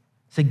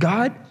 Say,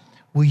 God,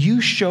 will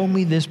you show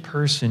me this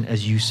person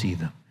as you see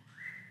them?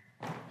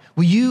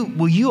 Will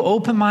you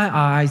open my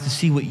eyes to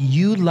see what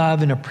you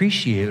love and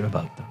appreciate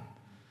about them?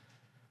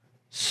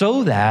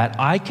 So that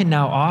I can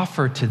now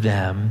offer to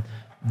them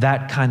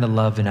that kind of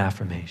love and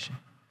affirmation.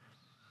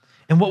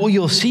 And what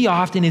you'll see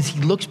often is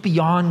he looks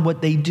beyond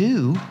what they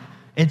do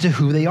into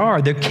who they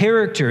are, their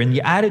character and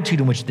the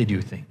attitude in which they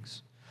do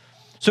things.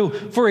 So,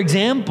 for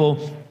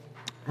example,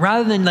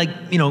 rather than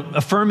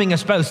affirming a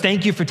spouse,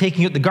 thank you for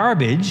taking out the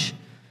garbage,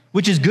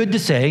 which is good to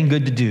say and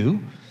good to do,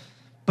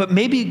 but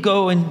maybe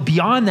go and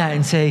beyond that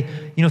and say,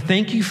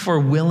 thank you for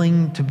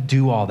willing to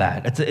do all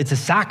that. It's a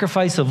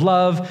sacrifice of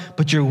love,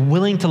 but you're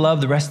willing to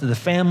love the rest of the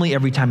family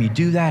every time you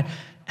do that.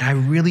 And I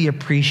really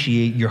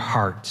appreciate your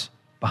heart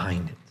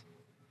behind it.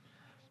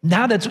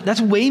 Now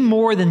that's way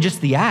more than just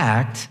the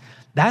act.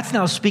 That's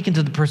now speaking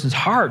to the person's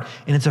heart,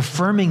 and it's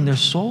affirming their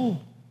soul.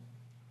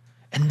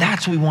 And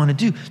that's what we want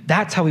to do.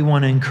 That's how we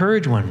want to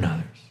encourage one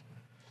another.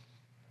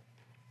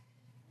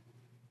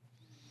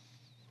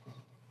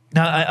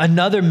 Now,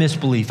 another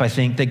misbelief, I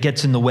think, that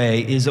gets in the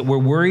way is that we're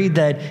worried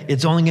that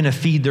it's only going to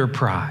feed their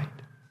pride.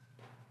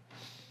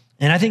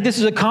 And I think this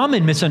is a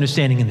common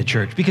misunderstanding in the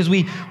church because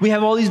we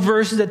have all these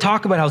verses that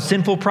talk about how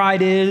sinful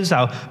pride is,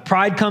 how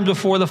pride comes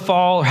before the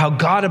fall, or how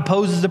God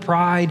opposes the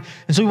pride.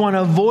 And so we want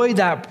to avoid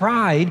that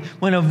pride, we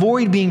want to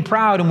avoid being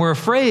proud, and we're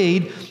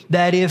afraid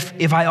that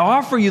if I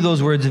offer you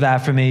those words of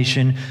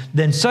affirmation,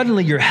 then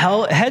suddenly your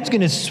head's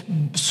going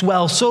to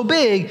swell so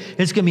big,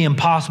 it's going to be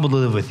impossible to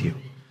live with you.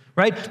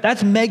 Right?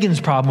 That's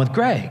Megan's problem with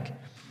Greg.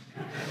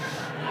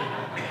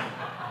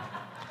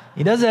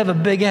 He does have a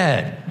big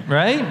head,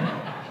 right?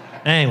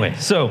 Anyway,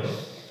 so,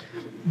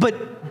 but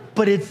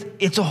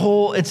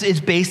it's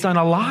based on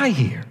a lie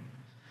here,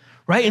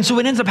 right? And so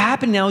what ends up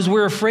happening now is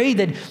we're afraid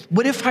that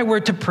what if I were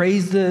to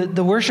praise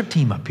the worship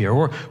team up here,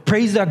 or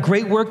praise that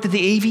great work that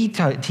the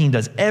AV team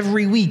does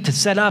every week to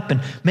set up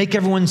and make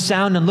everyone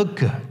sound and look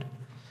good?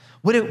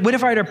 What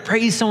if I were to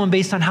praise someone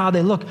based on how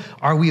they look?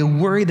 Are we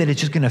worried that it's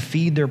just going to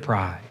feed their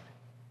pride?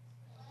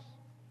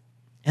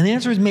 And the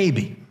answer is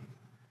maybe.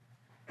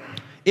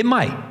 It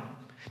might.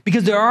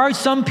 Because there are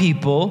some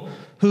people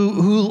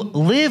who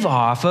live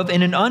off of,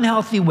 in an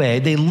unhealthy way,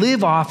 they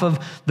live off of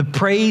the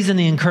praise and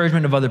the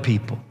encouragement of other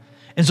people.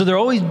 And so they're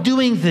always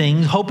doing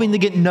things, hoping to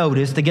get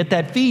noticed, to get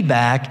that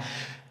feedback.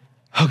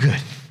 Oh, good,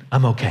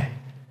 I'm okay.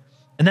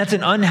 And that's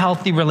an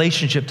unhealthy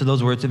relationship to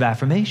those words of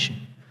affirmation.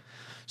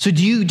 So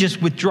do you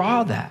just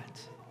withdraw that?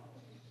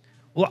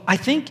 Well, I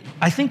think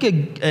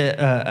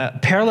a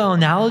parallel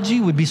analogy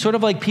would be sort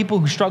of like people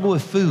who struggle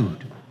with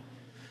food.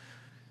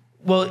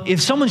 Well,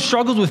 if someone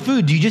struggles with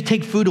food, do you just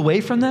take food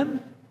away from them?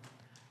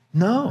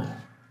 No,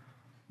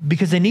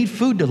 because they need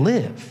food to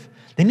live.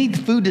 They need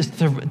food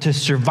to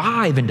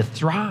survive and to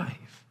thrive.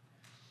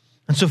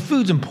 And so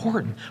food's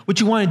important. What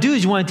you want to do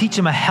is you want to teach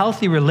them a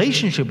healthy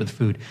relationship with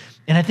food.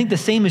 And I think the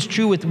same is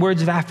true with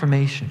words of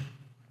affirmation.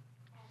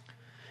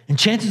 And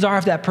chances are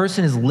if that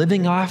person is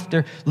living off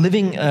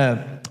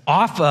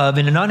of,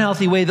 in an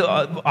unhealthy way,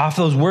 off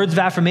those words of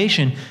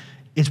affirmation,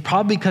 it's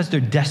probably because they're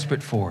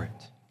desperate for it.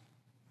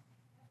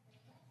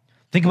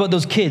 Think about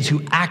those kids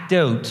who act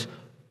out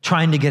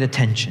trying to get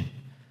attention,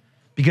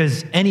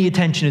 because any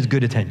attention is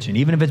good attention,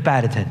 even if it's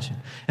bad attention.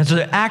 And so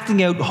they're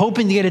acting out,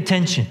 hoping to get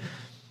attention.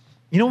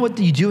 You know what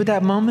you do at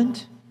that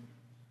moment?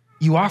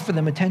 You offer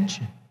them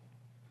attention.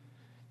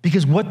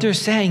 Because what they're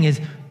saying is,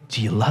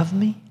 do you love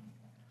me?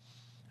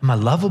 Am I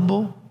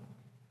lovable?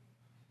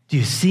 Do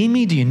you see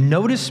me? Do you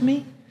notice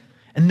me?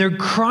 And they're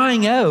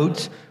crying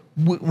out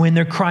when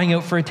they're crying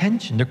out for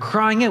attention. They're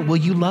crying out, will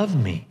you love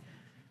me?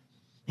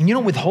 And you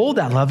don't withhold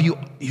that love, you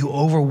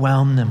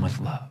overwhelm them with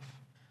love.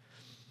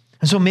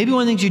 And so maybe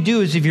one of the things you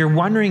do is if you're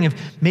wondering if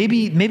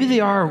maybe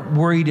they are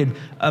worried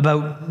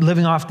about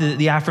living off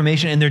the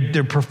affirmation and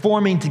they're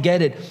performing to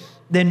get it,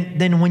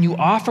 then when you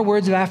offer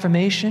words of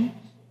affirmation,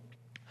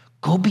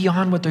 go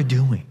beyond what they're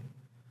doing.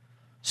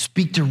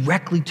 Speak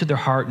directly to their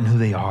heart and who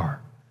they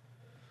are.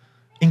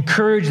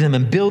 Encourage them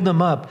and build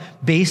them up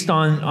based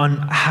on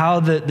how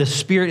the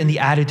spirit and the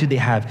attitude they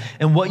have.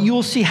 And what you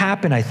will see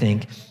happen, I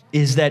think,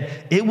 is that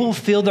it will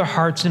fill their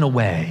hearts in a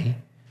way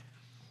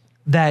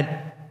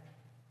that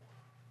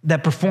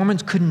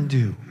performance couldn't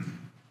do.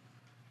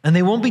 And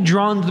they won't be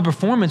drawn to the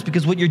performance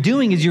because what you're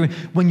doing is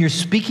when you're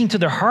speaking to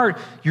their heart,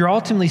 you're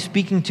ultimately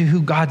speaking to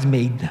who God's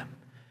made them.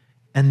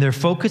 And their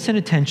focus and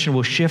attention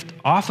will shift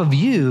off of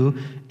you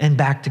and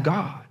back to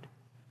God.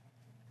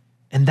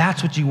 And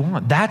that's what you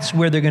want. That's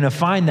where they're going to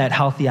find that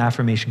healthy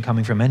affirmation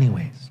coming from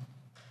anyways.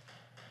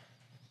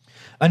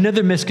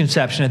 Another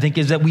misconception, I think,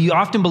 is that we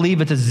often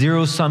believe it's a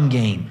zero-sum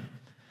game.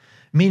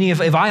 Meaning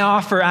if I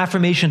offer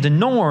affirmation to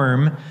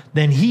Norm,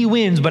 then he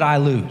wins, but I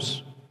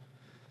lose.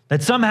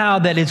 That somehow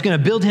that it's going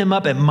to build him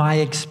up at my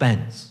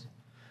expense.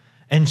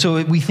 And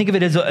so we think of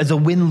it as a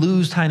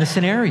win-lose kind of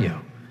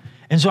scenario.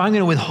 And so I'm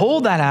going to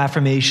withhold that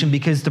affirmation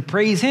because to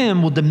praise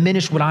him will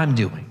diminish what I'm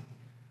doing.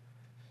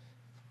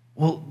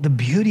 Well, the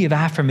beauty of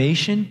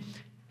affirmation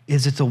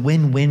is it's a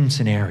win-win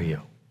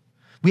scenario.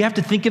 We have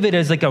to think of it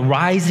as like a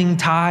rising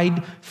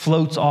tide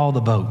floats all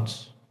the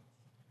boats.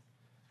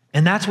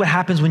 And that's what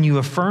happens when you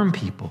affirm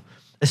people,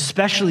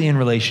 especially in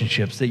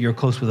relationships that you're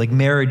close with, like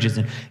marriages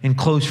and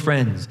close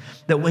friends.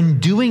 That when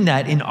doing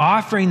that, in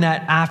offering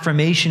that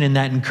affirmation and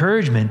that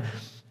encouragement,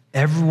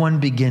 everyone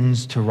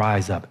begins to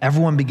rise up.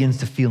 Everyone begins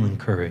to feel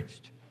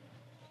encouraged.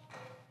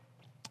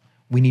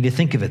 We need to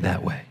think of it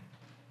that way.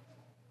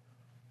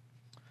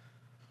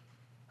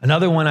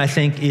 Another one, I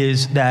think,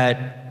 is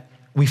that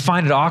we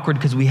find it awkward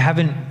because we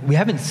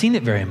haven't seen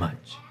it very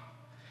much.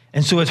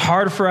 And so it's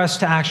hard for us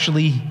to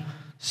actually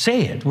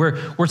say it.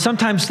 We're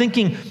sometimes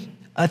thinking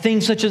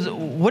things such as,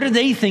 what are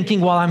they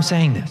thinking while I'm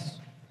saying this?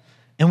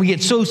 And we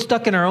get so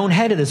stuck in our own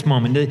head at this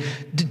moment.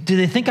 Do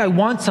they think I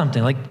want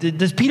something? Like,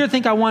 does Peter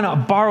think I want to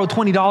borrow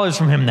 $20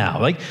 from him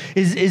now? Like,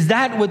 is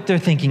that what they're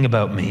thinking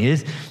about me?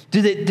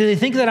 Do they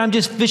think that I'm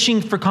just fishing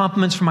for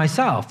compliments for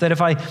myself? That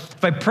if I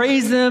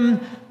praise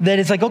them, that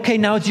it's like, okay,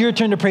 now it's your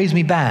turn to praise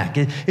me back.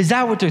 Is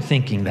that what they're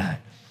thinking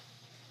that?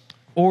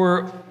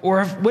 Or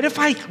what if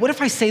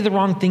I say the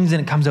wrong things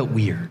and it comes out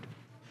weird?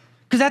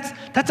 Because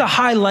that's a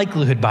high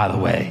likelihood, by the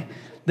way,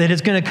 that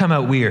it's going to come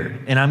out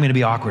weird and I'm going to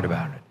be awkward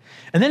about it.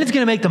 And then it's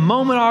going to make the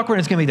moment awkward,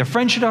 and it's going to make the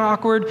friendship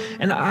awkward,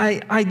 and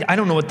I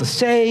don't know what to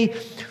say.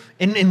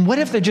 And what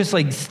if they're just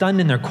like stunned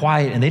and they're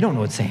quiet and they don't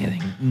know what to say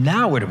anything?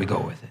 Now where do we go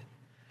with it?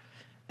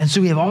 And so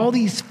we have all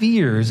these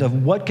fears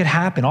of what could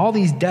happen, all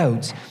these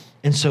doubts,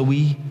 and so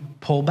we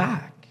pull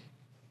back.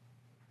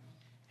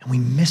 And we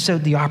miss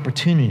out the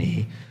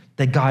opportunity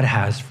that God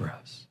has for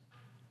us.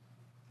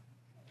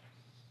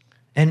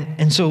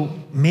 And so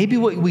maybe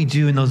what we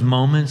do in those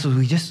moments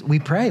is we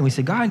pray and we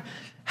say, God,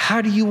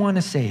 how do you want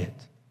to say it?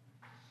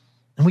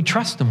 And we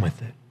trust him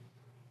with it.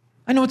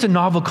 I know it's a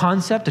novel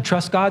concept to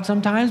trust God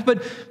sometimes,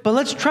 but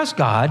let's trust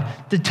God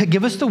to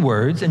give us the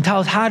words and tell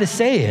us how to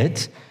say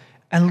it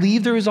and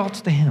leave the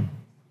results to him.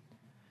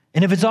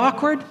 And if it's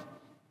awkward,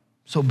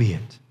 so be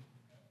it.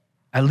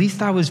 At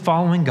least I was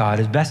following God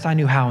as best I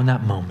knew how in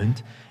that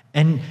moment.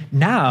 And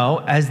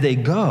now, as they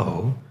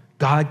go,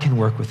 God can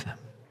work with them.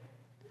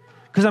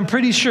 Because I'm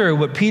pretty sure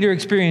what Peter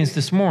experienced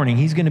this morning,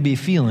 he's going to be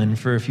feeling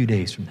for a few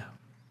days from now.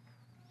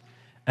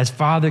 As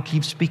Father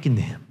keeps speaking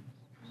to him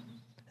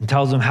and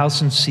tells him how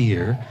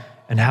sincere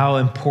and how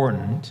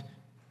important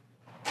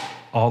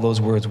all those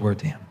words were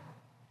to him.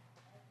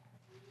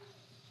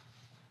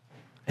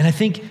 And I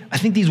think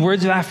these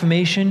words of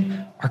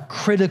affirmation are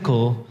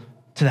critical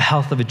to the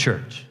health of a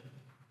church.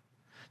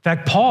 In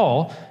fact,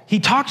 Paul, he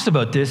talks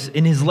about this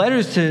in his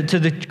letters to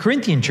the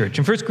Corinthian church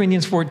in 1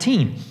 Corinthians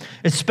 14,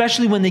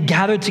 especially when they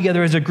gathered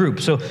together as a group.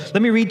 So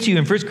let me read to you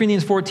in 1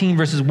 Corinthians 14,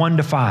 verses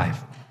 1-5.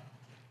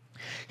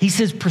 He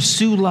says,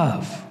 pursue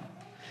love,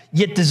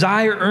 yet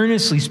desire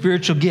earnestly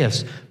spiritual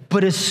gifts,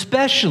 but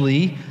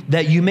especially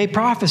that you may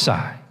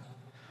prophesy.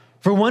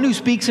 For one who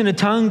speaks in a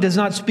tongue does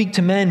not speak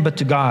to men, but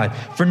to God.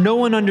 For no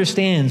one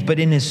understands, but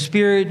in his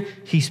spirit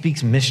he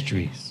speaks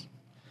mysteries.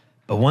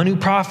 But one who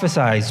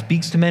prophesies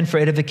speaks to men for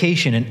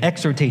edification and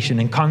exhortation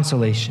and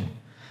consolation.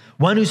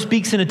 One who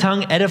speaks in a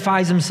tongue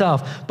edifies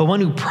himself, but one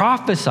who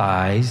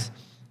prophesies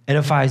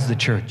edifies the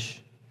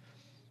church.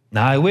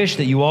 Now I wish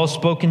that you all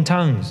spoke in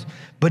tongues,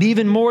 but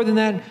even more than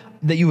that,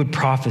 that you would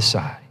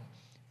prophesy.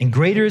 And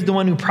greater is the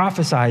one who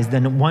prophesies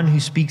than the one who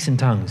speaks in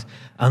tongues,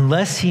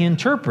 unless he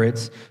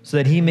interprets, so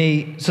that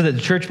the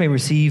church may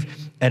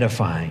receive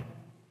edifying.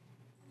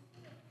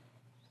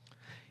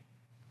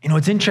 You know,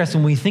 it's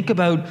interesting when we think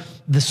about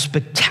the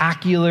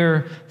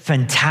spectacular,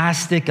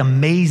 fantastic,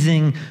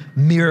 amazing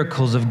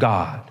miracles of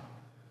God.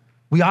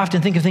 We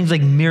often think of things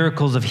like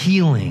miracles of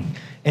healing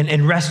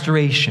and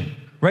restoration,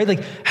 right?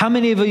 Like, how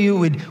many of you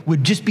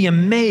would just be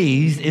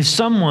amazed if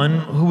someone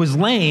who was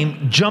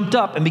lame jumped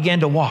up and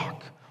began to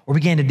walk or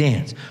began to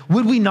dance?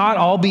 Would we not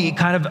all be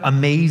kind of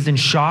amazed and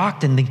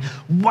shocked and think,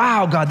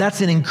 wow, God, that's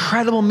an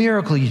incredible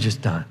miracle you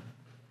just done?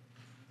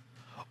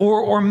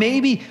 Or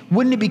maybe,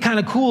 wouldn't it be kind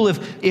of cool if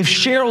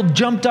Cheryl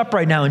jumped up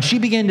right now and she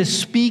began to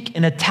speak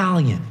in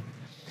Italian,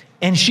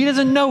 and she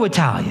doesn't know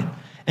Italian,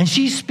 and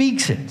she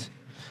speaks it.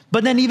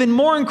 But then even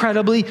more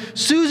incredibly,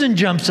 Susan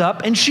jumps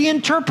up and she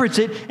interprets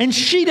it, and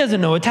she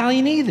doesn't know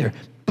Italian either,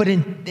 but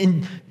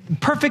in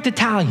perfect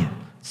Italian.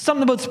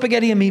 Something about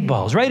spaghetti and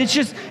meatballs, right? It's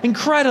just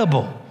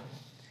incredible.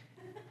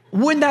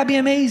 Wouldn't that be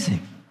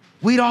amazing?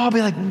 We'd all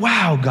be like,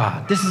 wow,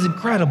 God, this is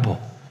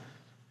incredible.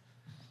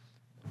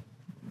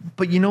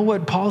 But you know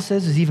what Paul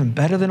says is even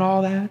better than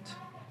all that?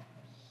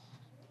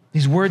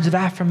 These words of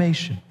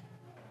affirmation.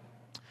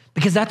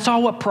 Because that's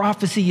all what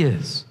prophecy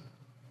is.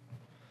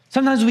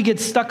 Sometimes we get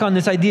stuck on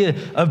this idea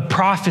of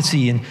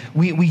prophecy, and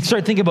we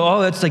start thinking about,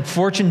 oh, that's like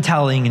fortune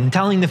telling and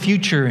telling the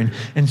future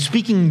and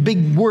speaking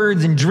big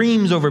words and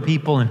dreams over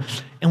people,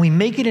 and we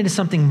make it into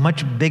something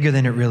much bigger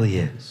than it really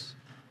is.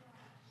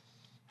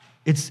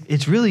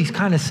 It's really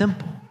kind of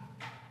simple.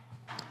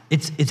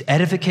 It's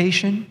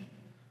edification,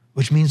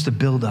 which means to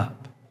build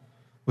up,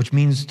 which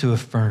means to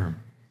affirm.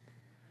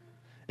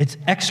 It's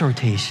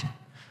exhortation,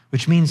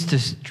 which means to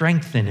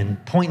strengthen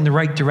and point in the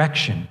right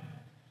direction.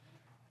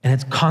 And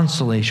it's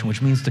consolation,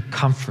 which means to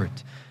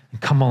comfort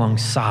and come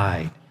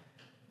alongside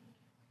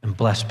and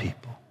bless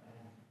people.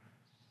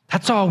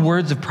 That's all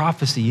words of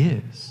prophecy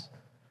is.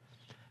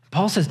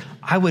 Paul says,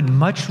 I would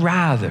much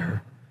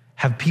rather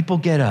have people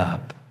get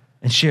up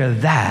and share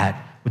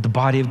that with the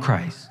body of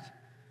Christ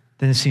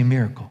than to see a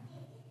miracle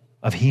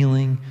of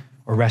healing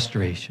or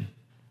restoration.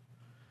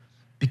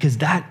 Because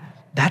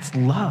that's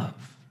love.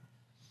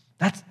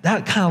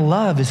 That kind of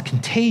love is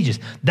contagious.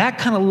 That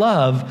kind of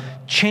love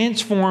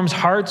transforms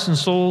hearts and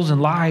souls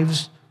and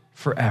lives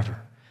forever.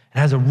 It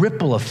has a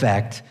ripple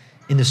effect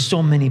into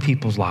so many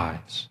people's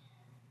lives.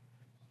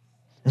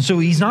 And so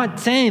he's not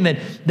saying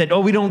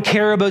that we don't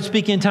care about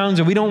speaking in tongues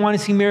or we don't want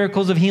to see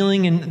miracles of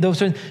healing and those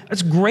things.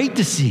 That's great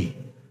to see.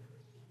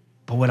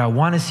 But what I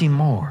want to see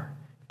more,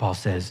 Paul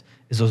says,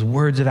 is those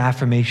words of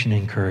affirmation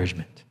and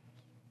encouragement.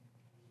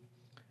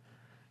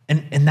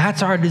 And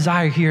that's our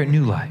desire here at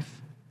New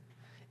Life,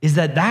 is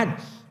that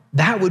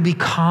would be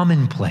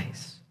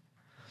commonplace.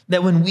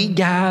 That when we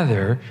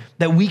gather,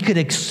 that we could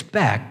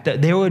expect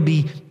that there would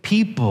be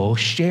people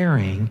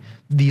sharing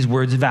these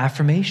words of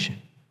affirmation.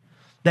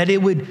 That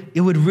it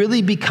would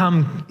really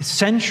become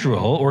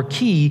central or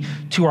key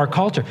to our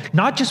culture.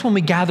 Not just when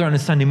we gather on a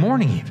Sunday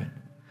morning even,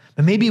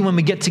 but maybe when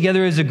we get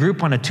together as a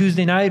group on a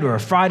Tuesday night or a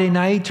Friday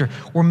night,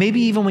 or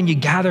maybe even when you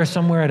gather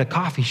somewhere at a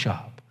coffee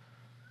shop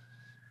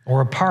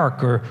or a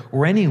park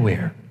or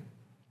anywhere.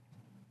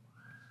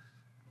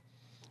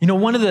 You know,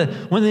 one of the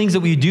things that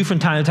we do from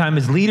time to time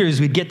as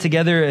leaders, we'd get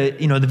together,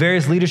 the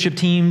various leadership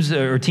teams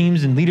or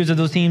teams and leaders of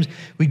those teams,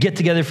 we'd get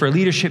together for a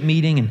leadership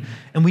meeting,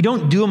 and we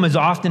don't do them as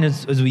often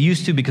as we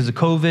used to because of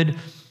COVID,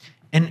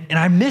 and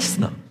I miss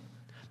them.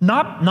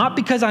 Not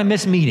because I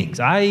miss meetings.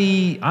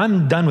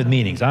 I'm done with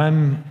meetings.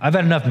 I've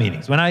had enough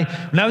meetings. When I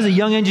was a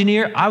young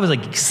engineer, I was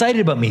like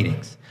excited about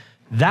meetings.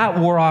 That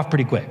wore off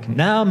pretty quick.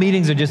 Now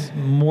meetings are just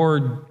more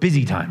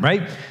busy time,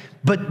 right?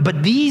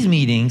 But these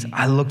meetings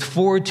I looked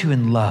forward to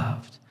and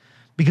loved.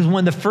 Because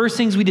one of the first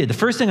things we did, the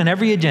first thing on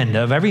every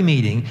agenda of every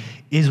meeting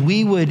is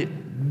we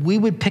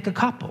would pick a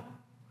couple.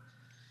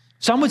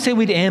 Some would say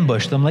we'd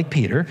ambush them like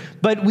Peter,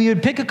 but we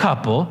would pick a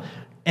couple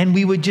and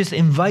we would just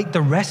invite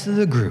the rest of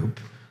the group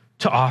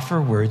to offer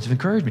words of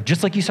encouragement,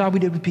 just like you saw we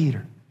did with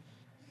Peter.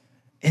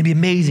 It'd be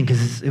amazing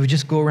because it would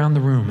just go around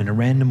the room in a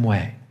random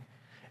way.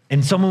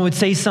 And someone would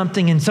say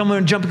something and someone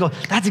would jump and go,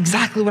 that's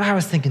exactly what I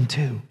was thinking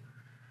too.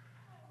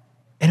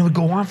 And it would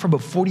go on for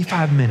about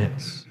 45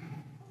 minutes.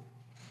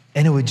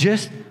 And it would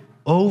just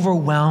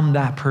overwhelm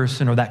that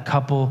person or that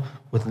couple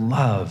with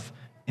love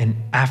and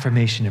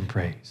affirmation and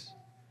praise.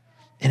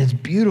 And it's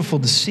beautiful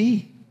to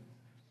see.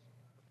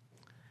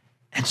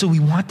 And so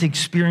we want to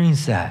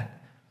experience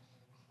that.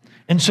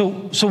 And so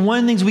one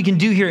of the things we can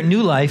do here at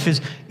New Life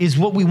is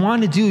what we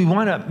want to do. We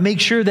want to make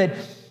sure that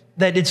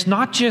it's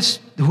not just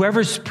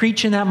whoever's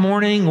preaching that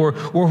morning or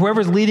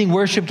whoever's leading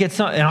worship gets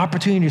an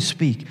opportunity to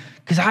speak.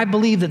 Because I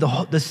believe that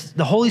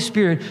the Holy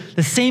Spirit,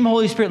 the same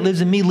Holy Spirit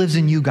lives in me, lives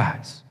in you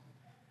guys.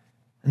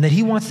 And that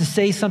he wants to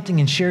say something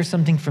and share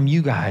something from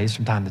you guys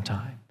from time to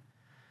time.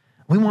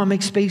 We want to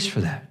make space for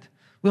that.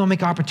 We want to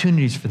make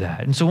opportunities for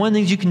that. And so one of the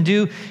things you can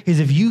do is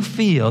if you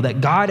feel that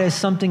God has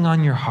something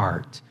on your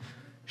heart,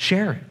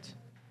 share it.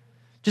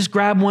 Just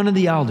grab one of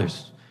the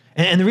elders.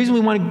 And the reason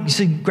we want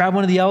to grab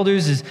one of the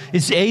elders is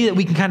that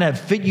we can kind of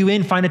fit you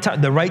in, find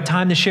the right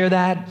time to share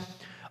that.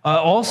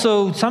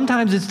 Also,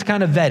 sometimes it's to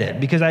kind of vet it,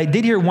 because I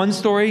did hear one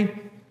story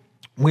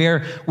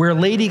where a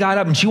lady got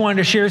up and she wanted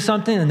to share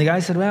something, and the guy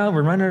said, well,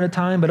 we're running out of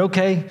time, but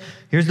okay,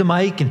 here's the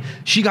mic. And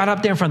she got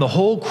up there in front of the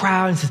whole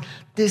crowd and says,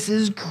 this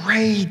is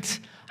great.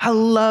 I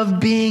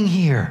love being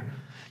here.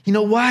 You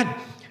know what?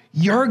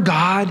 Your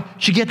God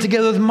should get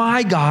together with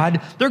my God.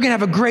 They're going to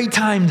have a great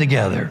time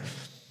together.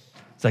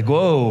 It's like,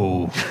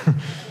 whoa,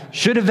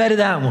 should have vetted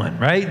that one,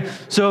 right?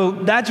 So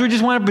that's where we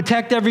just want to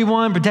protect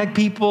everyone, protect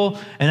people,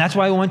 and that's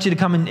why I want you to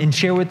come and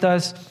share with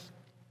us.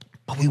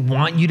 But we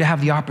want you to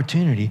have the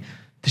opportunity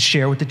to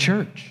share with the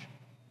church.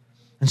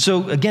 And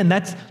so again,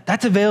 that's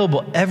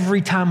available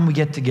every time we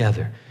get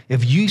together.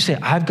 If you say,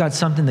 I've got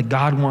something that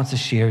God wants to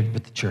share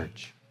with the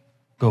church,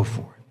 go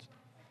for it.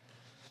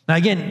 Now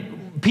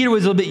again, Peter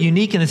was a little bit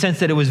unique in the sense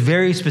that it was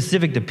very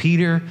specific to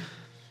Peter.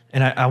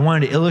 And I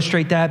wanted to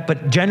illustrate that.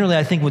 But generally,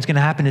 I think what's going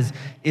to happen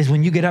is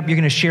when you get up, you're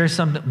going to share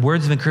some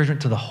words of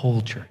encouragement to the whole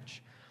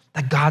church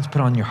that God's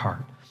put on your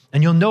heart.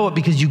 And you'll know it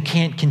because you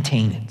can't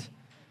contain it.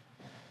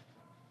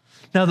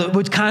 Now,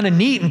 what's kind of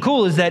neat and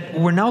cool is that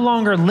we're no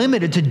longer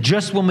limited to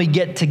just when we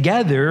get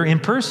together in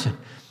person,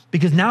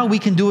 because now we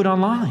can do it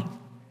online.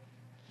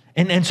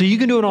 And so you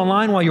can do it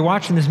online while you're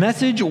watching this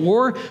message,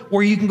 or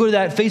you can go to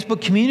that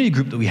Facebook community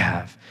group that we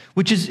have,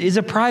 which is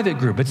a private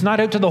group. It's not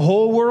out to the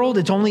whole world.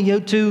 It's only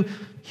out to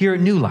here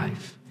at New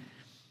Life.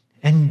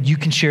 And you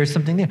can share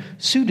something there.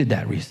 Sue did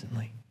that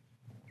recently,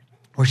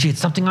 where she had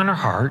something on her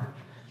heart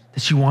that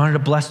she wanted to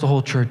bless the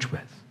whole church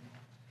with.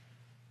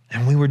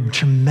 And we were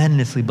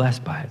tremendously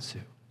blessed by it, Sue.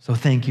 So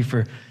thank you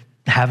for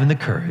having the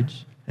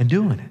courage and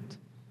doing it.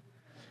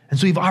 And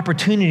so we have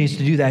opportunities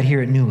to do that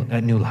here at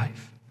New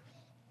Life.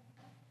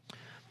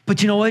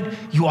 But you know what?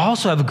 You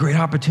also have a great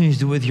opportunity to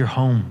do it with your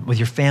home, with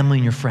your family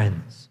and your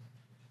friends.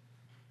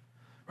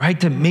 Right?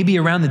 To maybe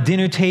around the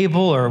dinner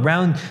table or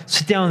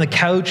sit down on the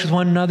couch with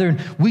one another.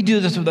 And we do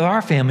this with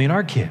our family and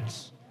our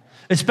kids,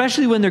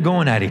 especially when they're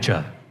going at each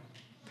other.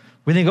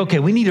 We think, okay,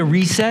 we need a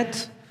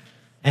reset,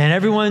 and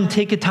everyone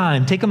take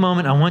a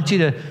moment. I want you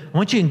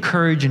to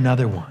encourage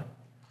another one,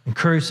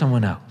 encourage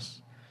someone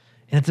else.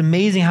 And it's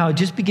amazing how it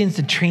just begins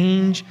to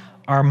change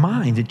our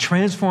minds. It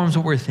transforms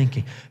what we're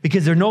thinking,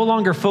 because they're no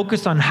longer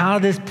focused on how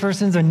this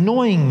person's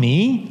annoying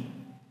me,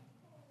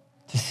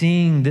 to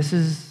seeing this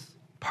is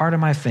part of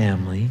my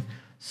family,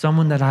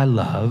 someone that I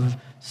love,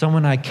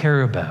 someone I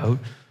care about,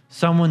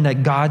 someone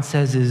that God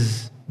says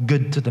is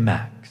good to the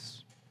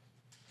max.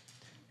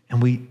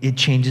 And it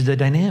changes the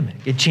dynamic.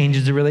 It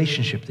changes the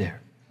relationship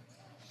there.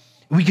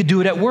 We could do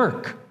it at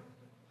work,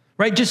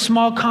 right? Just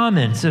small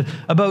comments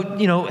about,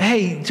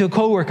 hey, to a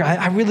coworker,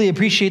 I really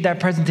appreciate that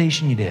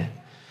presentation you did.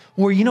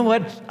 Or you know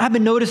what? I've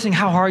been noticing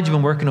how hard you've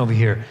been working over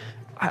here.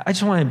 I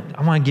want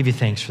to give you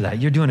thanks for that.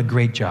 You're doing a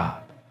great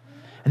job.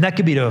 And that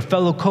could be to a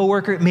fellow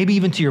coworker, maybe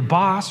even to your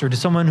boss or to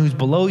someone who's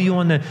below you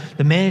on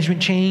the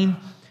management chain.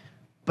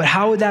 But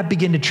how would that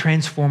begin to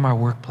transform our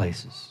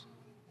workplaces?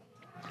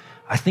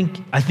 I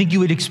think you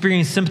would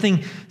experience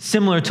something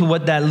similar to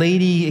what that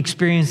lady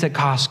experienced at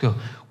Costco,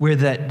 where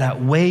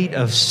that weight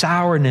of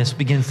sourness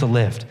begins to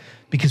lift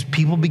because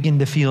people begin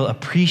to feel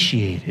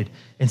appreciated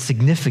and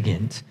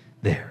significant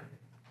there.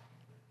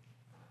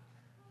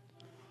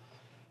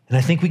 And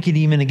I think we could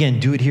even, again,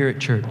 do it here at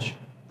church,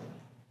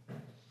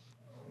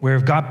 where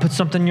if God puts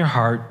something in your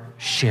heart,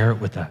 share it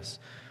with us.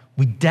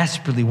 We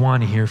desperately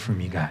want to hear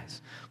from you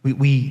guys.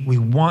 We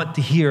want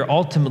to hear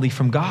ultimately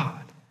from God.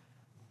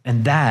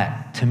 And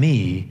that, to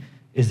me,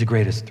 is the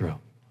greatest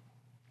thrill.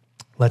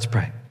 Let's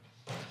pray.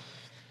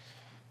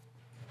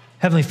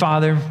 Heavenly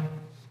Father,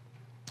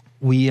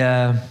 we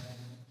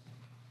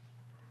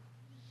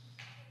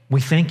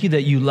thank you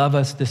that you love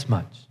us this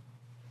much.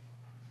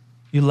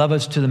 You love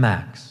us to the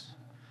max.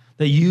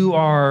 That you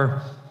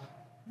are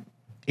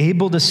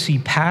able to see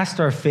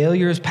past our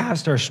failures,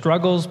 past our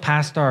struggles,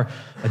 past our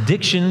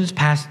addictions,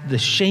 past the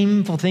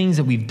shameful things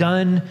that we've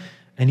done,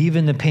 and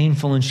even the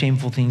painful and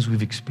shameful things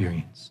we've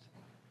experienced.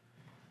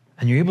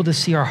 And you're able to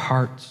see our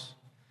hearts.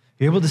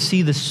 You're able to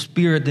see the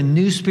Spirit, the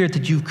new Spirit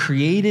that you've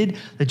created,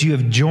 that you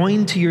have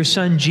joined to your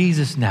Son,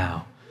 Jesus,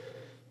 now,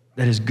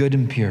 that is good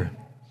and pure.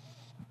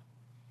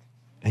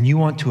 And you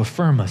want to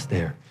affirm us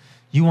there.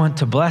 You want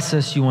to bless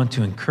us. You want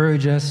to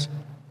encourage us.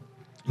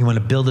 You want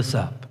to build us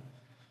up.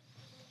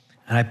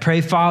 And I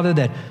pray,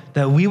 Father,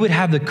 that we would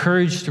have the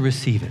courage to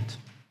receive it.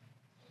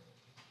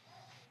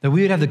 That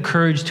we would have the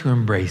courage to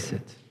embrace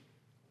it.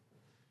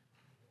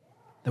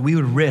 That we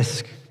would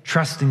risk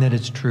trusting that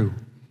it's true.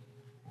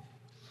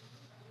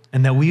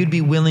 And that we would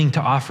be willing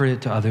to offer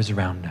it to others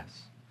around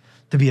us.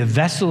 To be a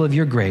vessel of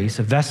your grace,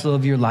 a vessel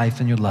of your life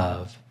and your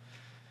love.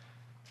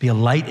 Be a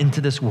light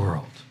into this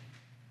world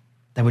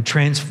that would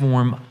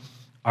transform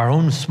our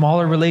own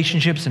smaller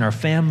relationships in our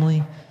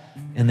family,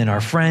 and then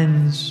our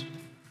friends,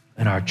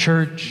 and our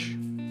church,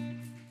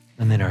 and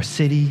then our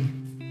city,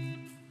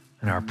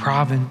 and our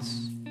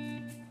province,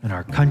 and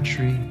our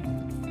country,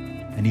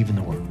 and even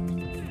the world.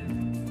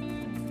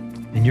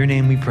 In your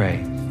name we pray,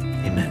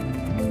 amen.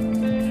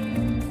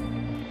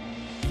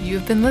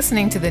 You've been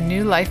listening to the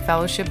New Life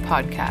Fellowship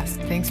podcast.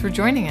 Thanks for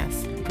joining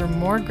us. For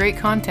more great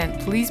content,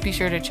 please be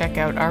sure to check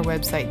out our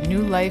website,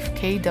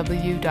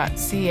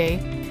 newlifekw.ca,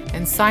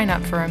 and sign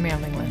up for our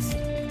mailing list.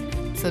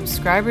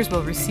 Subscribers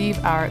will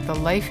receive our The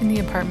Life in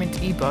the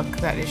Apartment ebook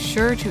that is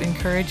sure to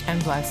encourage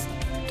and bless.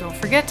 Don't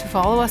forget to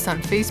follow us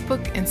on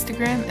Facebook,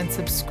 Instagram, and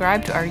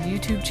subscribe to our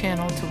YouTube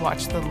channel to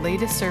watch the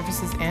latest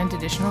services and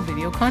additional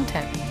video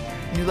content.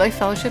 New Life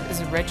Fellowship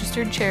is a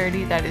registered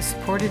charity that is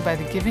supported by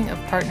the giving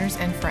of partners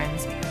and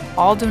friends.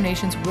 All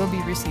donations will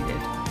be received.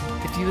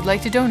 If you would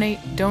like to donate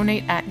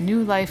at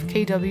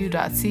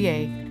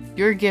newlifekw.ca.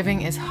 Your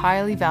giving is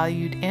highly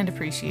valued and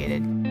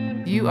appreciated.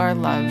 You are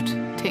loved.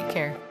 Take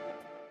care.